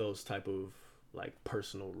those type of like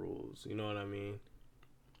personal rules? You know what I mean?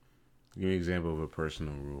 Give me an example of a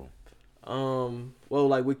personal rule. Well,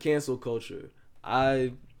 like with cancel culture,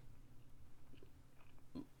 I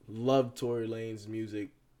love Tory Lanez music.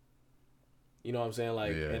 You know what I'm saying?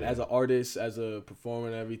 Like, and as an artist, as a performer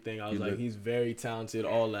and everything, I was like, he's very talented,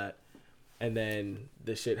 all that. And then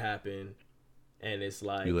the shit happened, and it's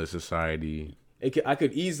like You let society. I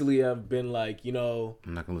could easily have been like, I'm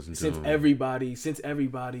not gonna listen to since him. everybody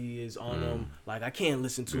is on him, like I can't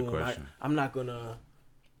listen to Good him. question. I'm not gonna,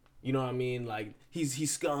 you know what I mean? Like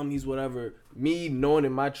he's scum, he's whatever. Me knowing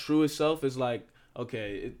in my truest self is like,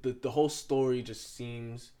 okay, the whole story just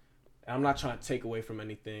seems. I'm not trying to take away from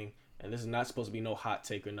anything, and this is not supposed to be no hot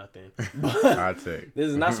take or nothing. Hot take. This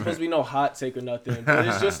is not supposed to be no hot take or nothing. But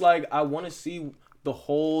it's just like I want to see the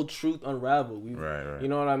whole truth unravel. Right. You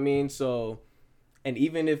know what I mean? So. And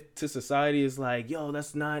even if to society is like, yo,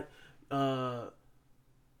 that's not, that's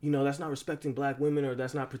not respecting black women or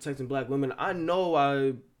that's not protecting black women. I know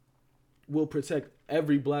I will protect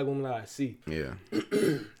every black woman that I see. Yeah.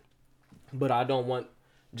 But I don't want,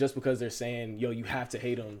 just because they're saying, yo, you have to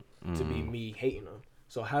hate them to be me hating them.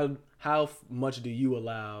 So how much do you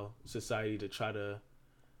allow society to try to,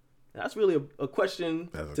 that's really a question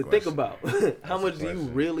to think about. How much do you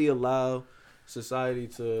really allow society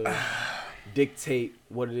to dictate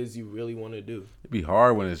what it is you really want to do? It'd be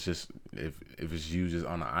hard when it's just if it's you just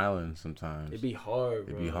on an island sometimes. It'd be hard,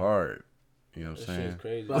 bro. It'd be hard. You know what I'm That saying? shit's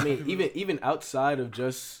crazy. But I mean, even outside of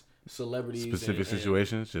just celebrities, Specific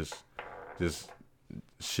situations, just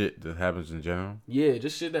shit that happens in general. Yeah,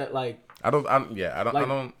 just shit that like I don't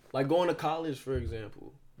like going to college, for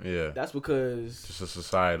example. Yeah. That's because Just a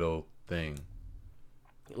societal thing.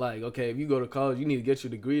 Like, okay, if you go to college, you need to get your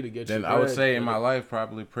degree to get Then your I would bread. say in my life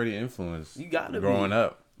probably pretty influenced. You gotta growing be.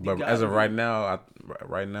 up But as of right now, I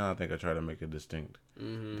think I try to make a distinct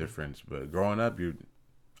difference. But growing up, you're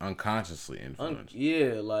unconsciously influenced.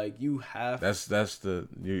 Like you have. That's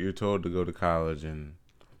you're told to go to college and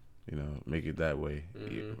make it that way,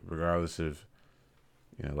 regardless of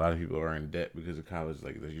a lot of people are in debt because of college.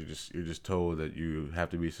 Like you're just told that you have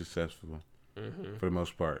to be successful for the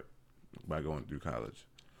most part by going through college.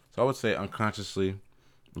 So I would say unconsciously,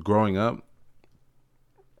 growing up,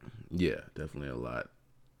 yeah, definitely a lot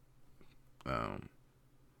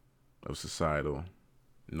of societal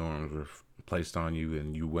norms were placed on you,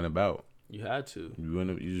 and you went about. You had to.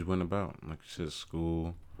 You just went about, like you said,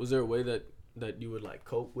 school. Was there a way that you would like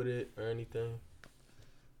cope with it or anything?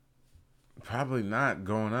 Probably not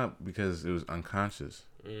growing up because it was unconscious.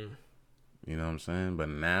 You know what I'm saying? But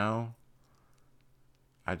now,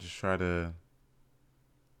 I just try to.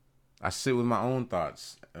 I sit with my own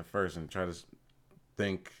thoughts at first and try to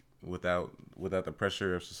think without the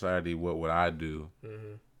pressure of society. What would I do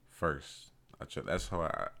first? That's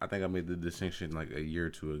how I think I made the distinction like a year or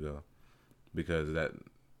two ago, because that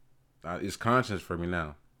it's conscious for me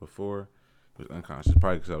now. Before it was unconscious,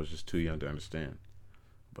 probably because I was just too young to understand.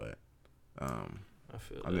 But I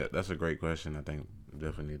feel that's a great question. I think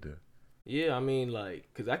definitely need to. Yeah, I mean, like,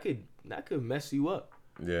 cause that could mess you up.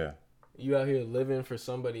 Yeah. You out here living for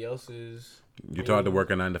somebody else's. You're taught to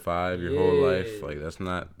work a 9 to 5 your whole life. Like that's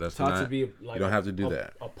not. Taught to be like you don't have to do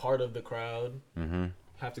that. A part of the crowd.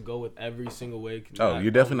 Have to go with every single way. Oh,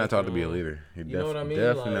 you're definitely not taught to be a leader. You know what I mean?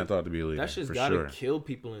 Definitely not taught to be a leader. That shit's gotta kill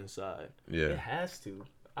people inside. Yeah, it has to.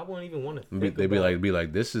 I wouldn't even want to think they'd be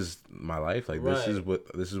like, this is my life. Like this is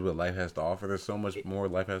what life has to offer. There's so much more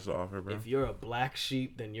life has to offer, bro. If you're a black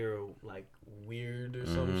sheep, then you're like weird or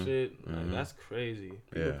some shit. Like that's crazy.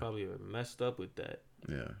 People probably are messed up with that.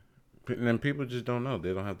 Yeah, and then people just don't know.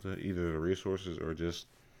 They don't have either the resources or just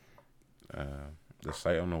the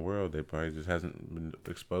sight on the world. They probably just hasn't been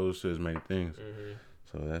exposed to as many things.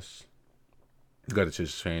 So that's got to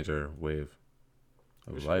just change our way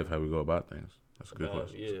of life, how we go about things. That's a good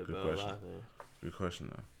question. Yeah, good question. Good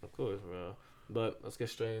question, though. Of course, bro. But let's get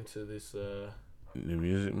straight into this. New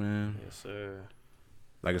music, man. Yes, sir.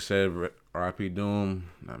 Like I said, R.I.P. Doom.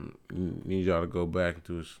 I need y'all to go back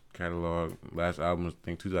into his catalog. Last album was, I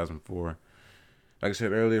think, 2004. Like I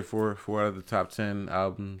said earlier, four out of the top 10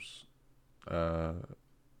 albums on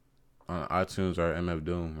iTunes are MF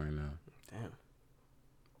Doom right now. Damn.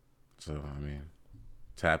 So, I mean,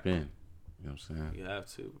 tap in. You know what I'm saying? You have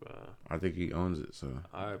to, bro. I think he owns it, so.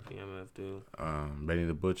 R.I.P. MF Doom. Benny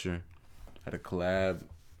the Butcher had a collab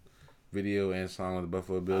video and song with the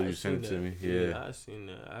Buffalo Bill. You sent it to me. Yeah, I seen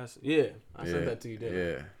that. I sent that to you, didn't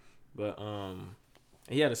I? Yeah. But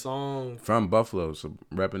he had a song from Buffalo, so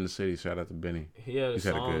repping the city. Shout out to Benny. He's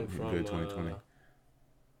had a good 2020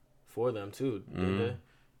 for them too, didn't they?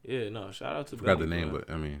 Yeah, no. Shout out to Benny. Forgot the name, but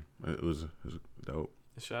I mean, it was dope.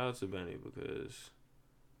 Shout out to Benny because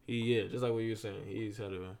just like what you were saying, he's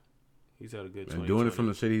had a good 2020. And doing it from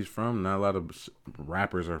the city he's from, not a lot of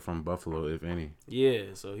rappers are from Buffalo, if any.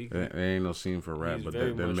 Yeah, so there ain't no scene for rap, but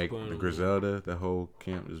they're making the Griselda, the whole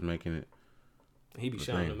camp is making it. He be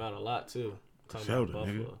shouting them out a lot too. Talking about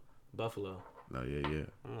Buffalo. Oh yeah.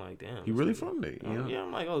 I'm like, damn. He really from there, you know? Yeah,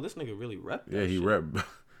 I'm like, oh, this nigga really rep that. Yeah, he shit. rep.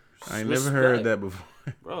 I ain't never heard that before.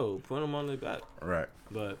 Bro, put him on the back. Right.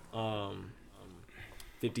 But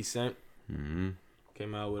 50 Cent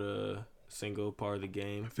came out with a single, Part of the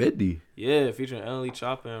Game. 50? Yeah, featuring Ellen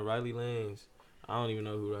Chopper and Riley Lanez. I don't even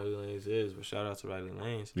know who Riley Lanez is, but shout out to Riley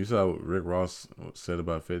Lanez. You saw what Rick Ross said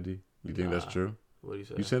about 50? You think that's true? What did he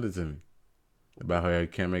say? You sent it to me. About how he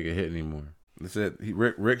can't make a hit anymore.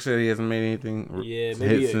 Rick said he hasn't made anything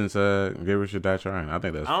hit since Get Rich or Die Trying. I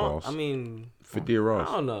think that's false. I mean, 50 or Ross?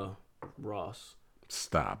 I don't know. Ross.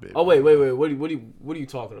 Stop it. Oh wait. What are you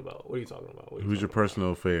talking about? Who's your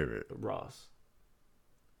personal favorite? Ross.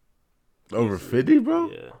 Over 50, bro?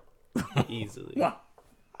 Yeah. Easily.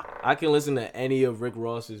 I can listen to any of Rick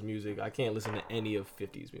Ross's music. I can't listen to any of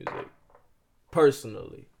 50's music.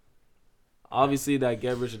 Personally. Obviously, that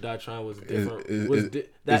Get Rich or Die Trying was different.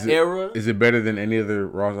 Era. Is it better than any other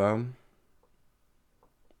Ross album?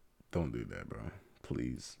 Don't do that, bro.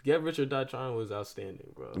 Please. Get Rich or Die Trying was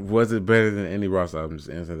outstanding, bro. Was it better than any Ross album? Just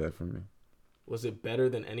answer that for me. Was it better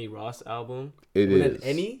than any Ross album? It is.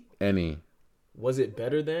 Any? Any. Was it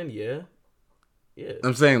better than? Yeah. Yeah.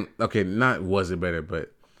 I'm saying, okay, not was it better,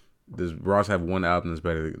 but does Ross have one album that's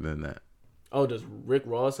better than that? Oh, does Rick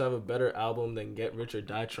Ross have a better album than Get Rich or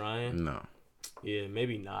Die Trying? No. Yeah,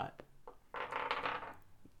 maybe not.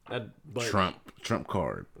 Trump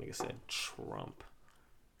card. Like I said, Trump.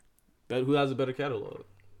 Who has a better catalog?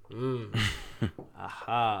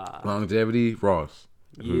 Aha. Longevity, Ross.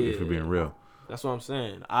 If we're being real. That's what I'm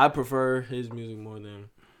saying. I prefer his music more than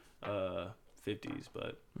 50's,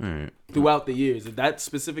 but throughout the years, that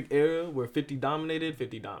specific era where 50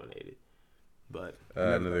 dominated. But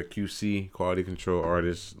another QC, quality control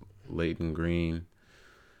artist, Leighton Green.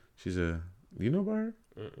 She's do you know about her?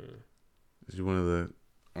 She's one of the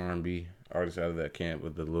R&B artists out of that camp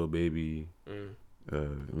with the Lil Baby,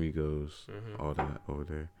 Migos, all that over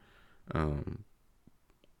there.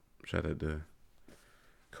 Shout out to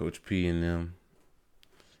Coach P and them.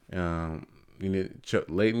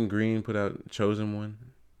 Leighton Green put out Chosen One.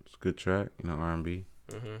 It's a good track, R&B.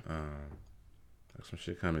 Some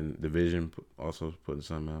shit coming. Division also putting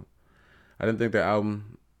something out. I didn't think the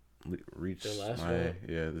album reached this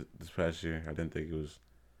past year. I didn't think it was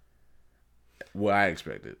what I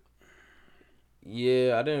expected.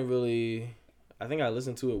 Yeah, I didn't really. I think I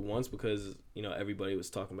listened to it once because everybody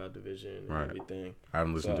was talking about Division and everything. I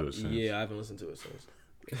haven't listened to it since. Yeah, I haven't listened to it since.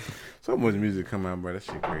 So much music come out, bro. That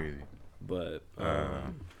shit crazy. But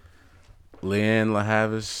Leanne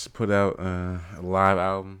LaHavis put out a live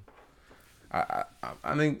album. I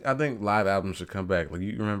think live albums should come back. Like,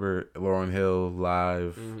 you remember Lauryn Hill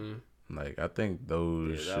live? Like, I think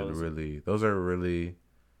those those are really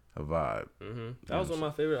a vibe. That was one of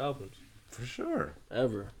my favorite albums for sure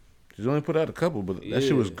ever. She's only put out a couple, but that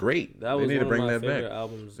shit was great. They need to bring that back.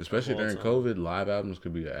 Albums, especially during COVID. Live albums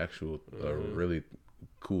could be a really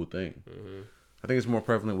cool thing. I think it's more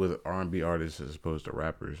prevalent with R&B artists as opposed to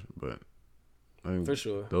rappers, but I think for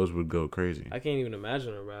sure those would go crazy. I can't even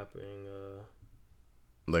imagine a rapping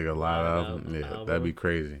like a live album. Yeah, album. That'd be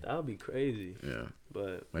crazy. That would be crazy. Yeah,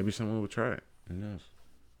 but maybe someone would try it. Who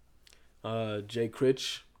knows? Jay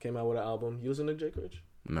Critch came out with an album. You listen to Jay Critch?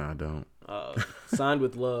 No, I don't. Signed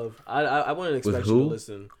with Love. I wouldn't expect you to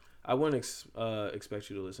listen. I wouldn't expect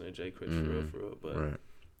you to listen to Jay Critch for real. But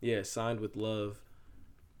yeah, Signed with Love.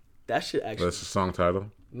 That shit actually. That's the song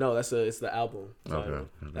title. No, it's the album. Okay.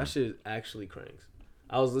 That shit actually cranks.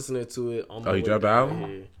 I was listening to it on my way. He dropped the album?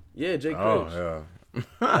 Here. Yeah, Jay Critch. Oh yeah.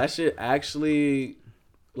 That shit actually,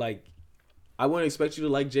 like, I wouldn't expect you to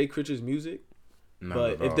like Jay Critch's music.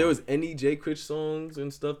 But if there was any Jay Critch songs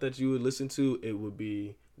and stuff that you would listen to, it would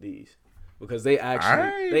be these, because they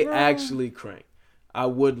actually crank. I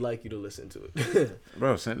would like you to listen to it.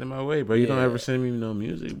 Bro, send it my way, bro. You don't ever send me no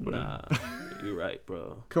music, bro. Nah, you're right,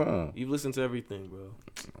 bro. Come on. You've listened to everything, bro.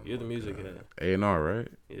 You're the music head. A&R, right?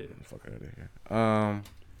 Yeah. Fuck out of here.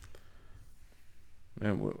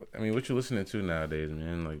 Man, what you listening to nowadays,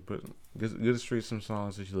 man? Like, get the streets some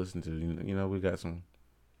songs that you listen to.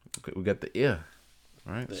 We got the ear,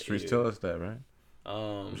 right? The streets tell us that, right?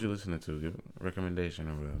 What you listening to? Give a recommendation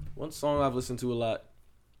or whatever. One song I've listened to a lot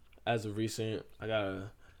as of recent. I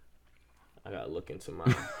gotta look into my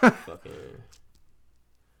fucking.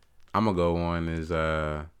 I'm gonna go on is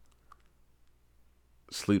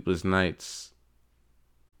Sleepless Nights,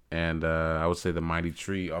 and I would say The Mighty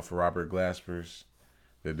Tree off of Robert Glasper's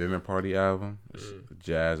The Dinner Party album. It's a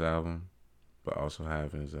jazz album, but also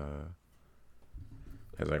has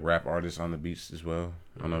like rap artists on the beats as well.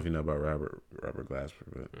 I don't know if you know about Robert Glasper,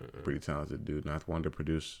 but pretty talented dude. Not the one to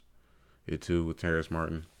produce it too with Terrace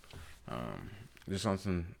Martin. Just on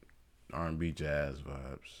some R&B jazz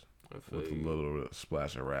vibes with a little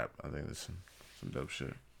splash of rap. I think that's some dope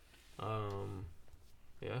shit.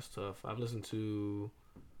 Yeah, that's tough. I've listened to.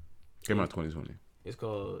 Came out 2020. It's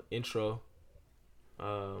called Intro.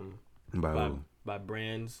 By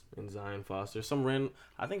Brands and Zion Foster.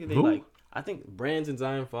 I think Brands and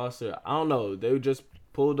Zion Foster. I don't know. They just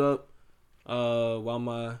pulled up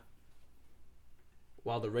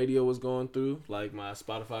while the radio was going through, like my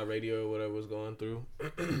Spotify radio or whatever was going through.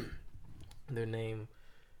 Their name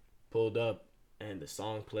pulled up and the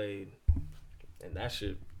song played, and that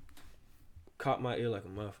shit caught my ear like a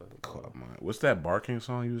motherfucker. What's that barking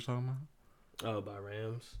song you was talking about? By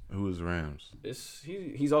Rams. Who is Rams?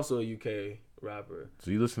 He's also a UK rapper.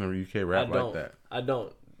 So you listen to UK rap like that? I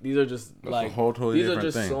don't. These are just a whole totally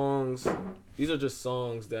different thing. songs. These are just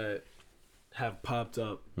songs that have popped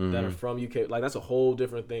up that are from UK. Like, that's a whole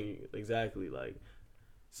different thing. Exactly. Like,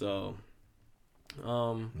 so.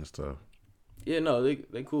 That's tough. Yeah, no,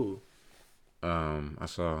 they cool. I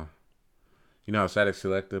saw. You know how Static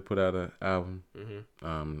Selector put out an album?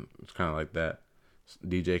 It's kind of like that.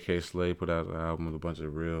 DJ K Slay put out an album with a bunch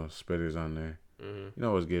of real spitters on there.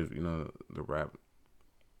 Always give the rap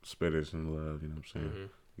spitters some love. You know what I'm saying?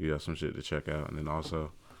 You got some shit to check out, and then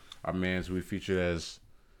also our mans we featured as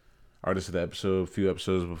artist of the episode a few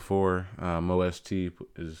episodes before. MoST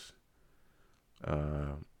is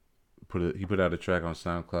he put out a track on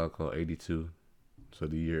SoundCloud called 82, so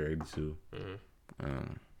the year 82.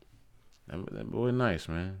 That boy nice,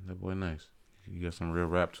 man. That boy nice. He got some real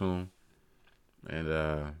rap to him, and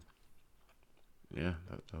yeah,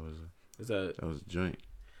 that was a joint.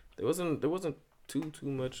 There wasn't too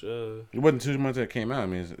much. It wasn't too much that came out. I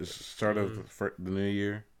mean, it's the start of the new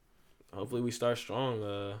year. Hopefully, we start strong.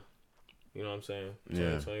 You know what I'm saying?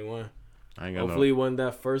 2021. I ain't got Hopefully, when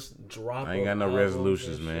that first drop. I ain't got no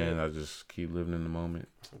resolutions, man. I just keep living in the moment.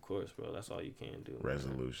 Of course, bro. That's all you can do.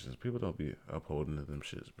 Resolutions. Man. People don't be upholding to them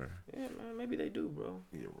shits, bro. Yeah, man. Maybe they do, bro.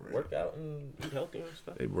 Yeah, right. Work out and eat healthier and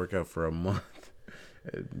stuff. They work out for a month.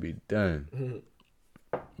 It'd be done.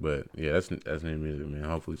 But yeah, that's new music, man.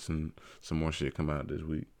 Hopefully some more shit come out this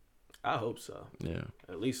week. I hope so. Yeah.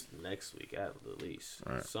 At least next week, at the least.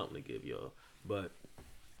 All right. Something to give y'all. But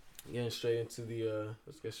getting straight into the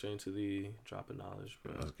let's get straight into the drop of knowledge,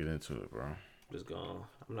 bro. Let's get into it, bro. Just going.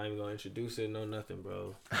 I'm not even gonna introduce it. No nothing,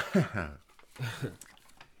 bro.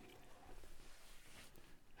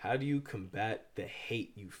 How do you combat the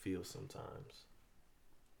hate you feel sometimes?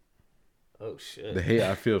 Oh shit. The hate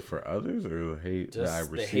I feel for others, or the hate just that I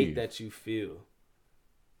receive? The hate that you feel.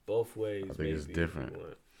 Both ways. I think it's different. Go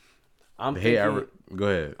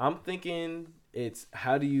ahead. I'm thinking it's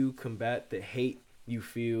how do you combat the hate you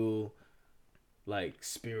feel, like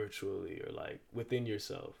spiritually or like within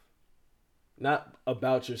yourself, not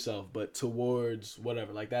about yourself, but towards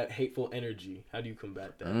whatever, like that hateful energy. How do you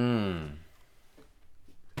combat that?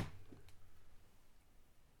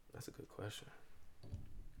 That's a good question.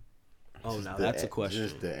 Oh, now that's a question.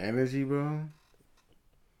 Just the energy, bro.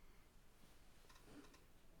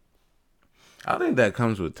 I think that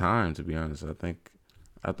comes with time, to be honest. I think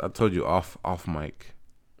I told you off mic.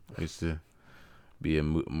 I used to be a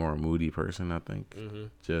more moody person, I think. Mm-hmm.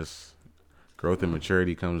 Just growth and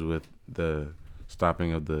maturity comes with the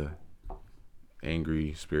stopping of the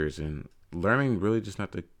angry spirits and learning really just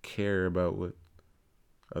not to care about what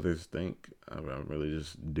others think. I really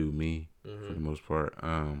just do me for the most part.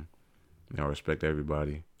 I respect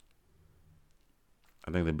everybody.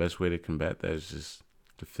 I think the best way to combat that is just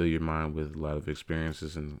to fill your mind with a lot of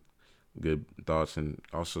experiences and good thoughts, and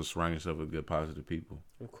also surround yourself with good, positive people.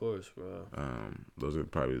 Of course, bro. Those are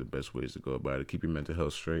probably the best ways to go about it. Keep your mental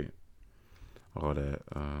health straight. All that.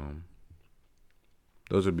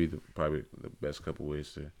 Those would be probably the best couple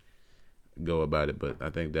ways to go about it. But I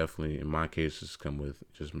think definitely in my case, it's come with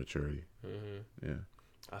just maturity. Mm-hmm. Yeah.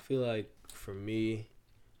 I feel like for me,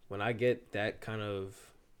 when I get that kind of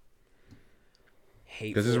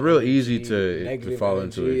hate, because it's real easy to fall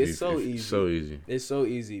into it. It's so easy. It's so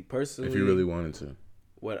easy. Personally, if you really wanted to.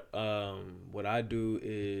 What I do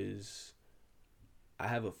is I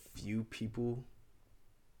have a few people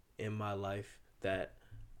in my life that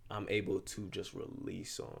I'm able to just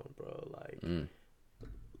release on, bro.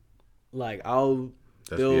 Like I'll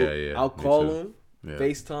call them,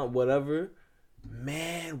 FaceTime, whatever.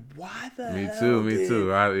 Man, why the hell? Me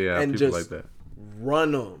too. And people like that.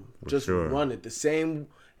 Run them. Run it. The same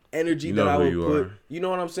energy that I would put. You know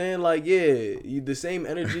what I'm saying? Like, the same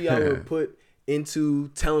energy I would put into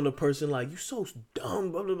telling a person like, you so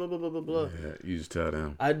dumb, blah blah blah blah blah blah. Yeah, you just tell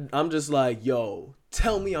them. I'm just like, yo,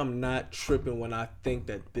 tell me I'm not tripping when I think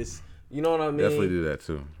that this. You know what I mean? Definitely do that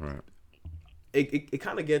too. Right. It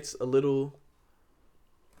kind of gets a little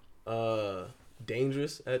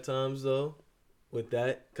dangerous at times though with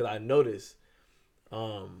that, because I notice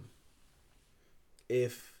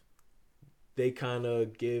if they kind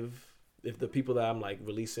of if the people that I'm like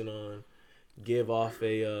releasing on give off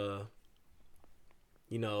a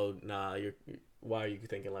why are you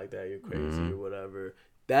thinking like that, you're crazy or whatever,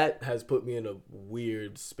 that has put me in a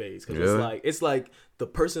weird space, because it's like the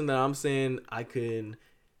person that I'm saying I can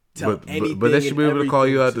tell anything, but they should be able to call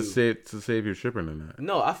you out to save your shipping or not.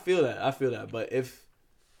 No, I feel that, but if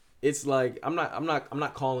it's like I'm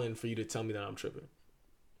not calling for you to tell me that I'm tripping.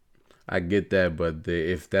 I get that, but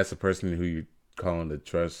if that's a person who you calling to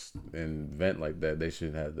trust and vent like that, they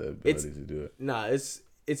should have the ability to do it. Nah, it's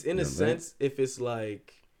in a sense, if it's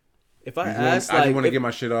like, if I I just want to get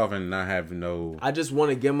my shit off and not have no. I just want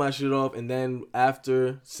to get my shit off, and then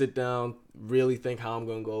after sit down, really think how I'm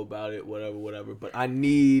gonna go about it, whatever. But I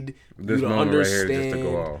need this you to moment understand right here just to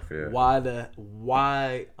go off. Yeah.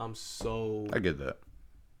 why I'm so. I get that.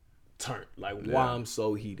 Turned, why I'm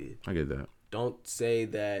so heated. I get that. Don't say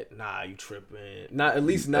that. Nah, you tripping. Not at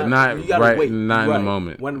least not. Not you gotta right. Wait. Not right. in the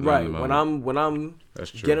moment. When I'm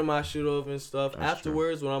getting my shit off and stuff. That's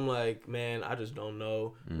afterwards, true. When I'm like, man, I just don't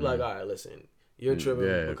know. Mm-hmm. Like, all right, listen, you're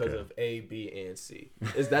tripping because of A, B, and C.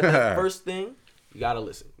 Is that the first thing? You gotta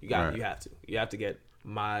listen. You have to get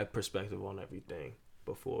my perspective on everything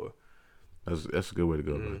before. That's a good way to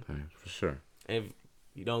go about things, for sure. And if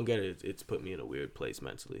you don't get it, it's put me in a weird place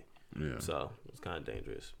mentally. Yeah. So it's kind of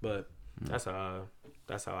dangerous, but that's how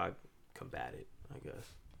I combat it, I guess.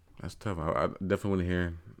 That's tough. I definitely want to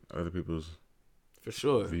hear other people's for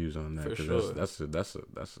sure views on that. For Because sure. that's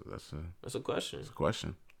a question. It's a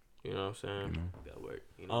question. You know what I'm saying? You know? That work.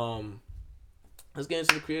 You know? Let's get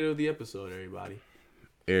into the creator of the episode, everybody.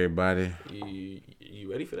 Everybody,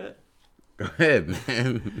 You ready for that? go ahead,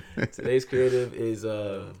 man. Today's creative is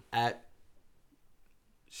at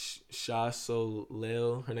Shah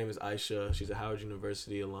Solel. Her name is Aisha. She's a Howard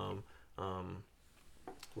University alum.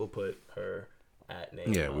 We'll put her at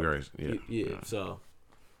name. Yeah, we already. Yeah. So,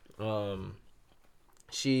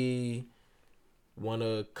 she won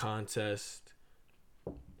a contest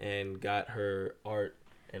and got her art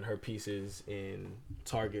and her pieces in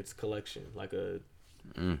Target's collection, like a,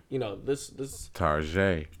 you know, this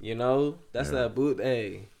Target. You know, that's that boot.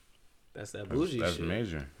 Hey, that's that bougie That's shit.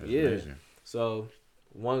 major. That's Yeah. major. So,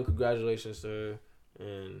 one, congratulations to her,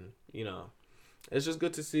 and you know, it's just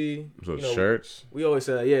good to see. So you know, shirts. we always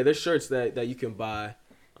say that. Yeah, there's shirts that you can buy,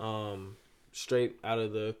 straight out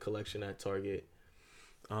of the collection at Target.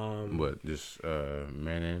 What? Just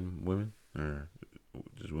men and women, or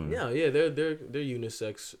just women? Yeah, they're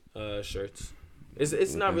unisex shirts.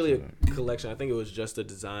 It's not really a collection. I think it was just a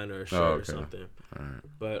design or a shirt or something. All right.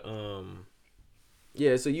 But yeah,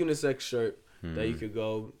 it's a unisex shirt that you could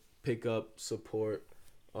go pick up, support,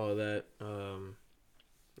 all that.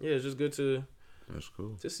 Yeah, it's just good to. That's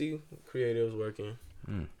cool. To see creatives working.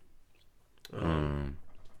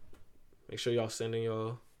 Make sure y'all sending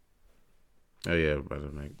y'all. Oh yeah, about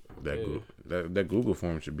to make that. Yeah. That Google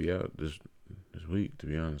form should be out this week. To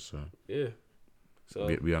be honest, so Yeah. So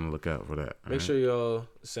be on the lookout for that. Make sure y'all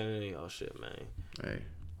sending y'all shit, man. Hey,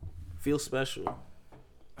 feel special.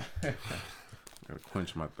 Gotta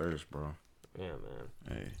quench my thirst, bro. Yeah, man.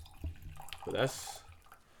 Hey, But that's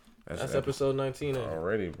episode 19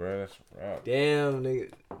 already, bro. That's right. Damn,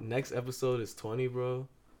 nigga. Next episode is 20, bro.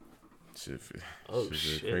 Shit,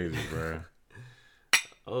 Shit. crazy, bro.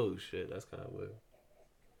 Oh shit, that's kind of weird.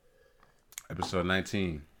 Episode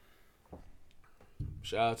 19.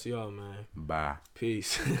 Shout out to y'all, man. Bye.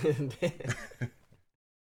 Peace.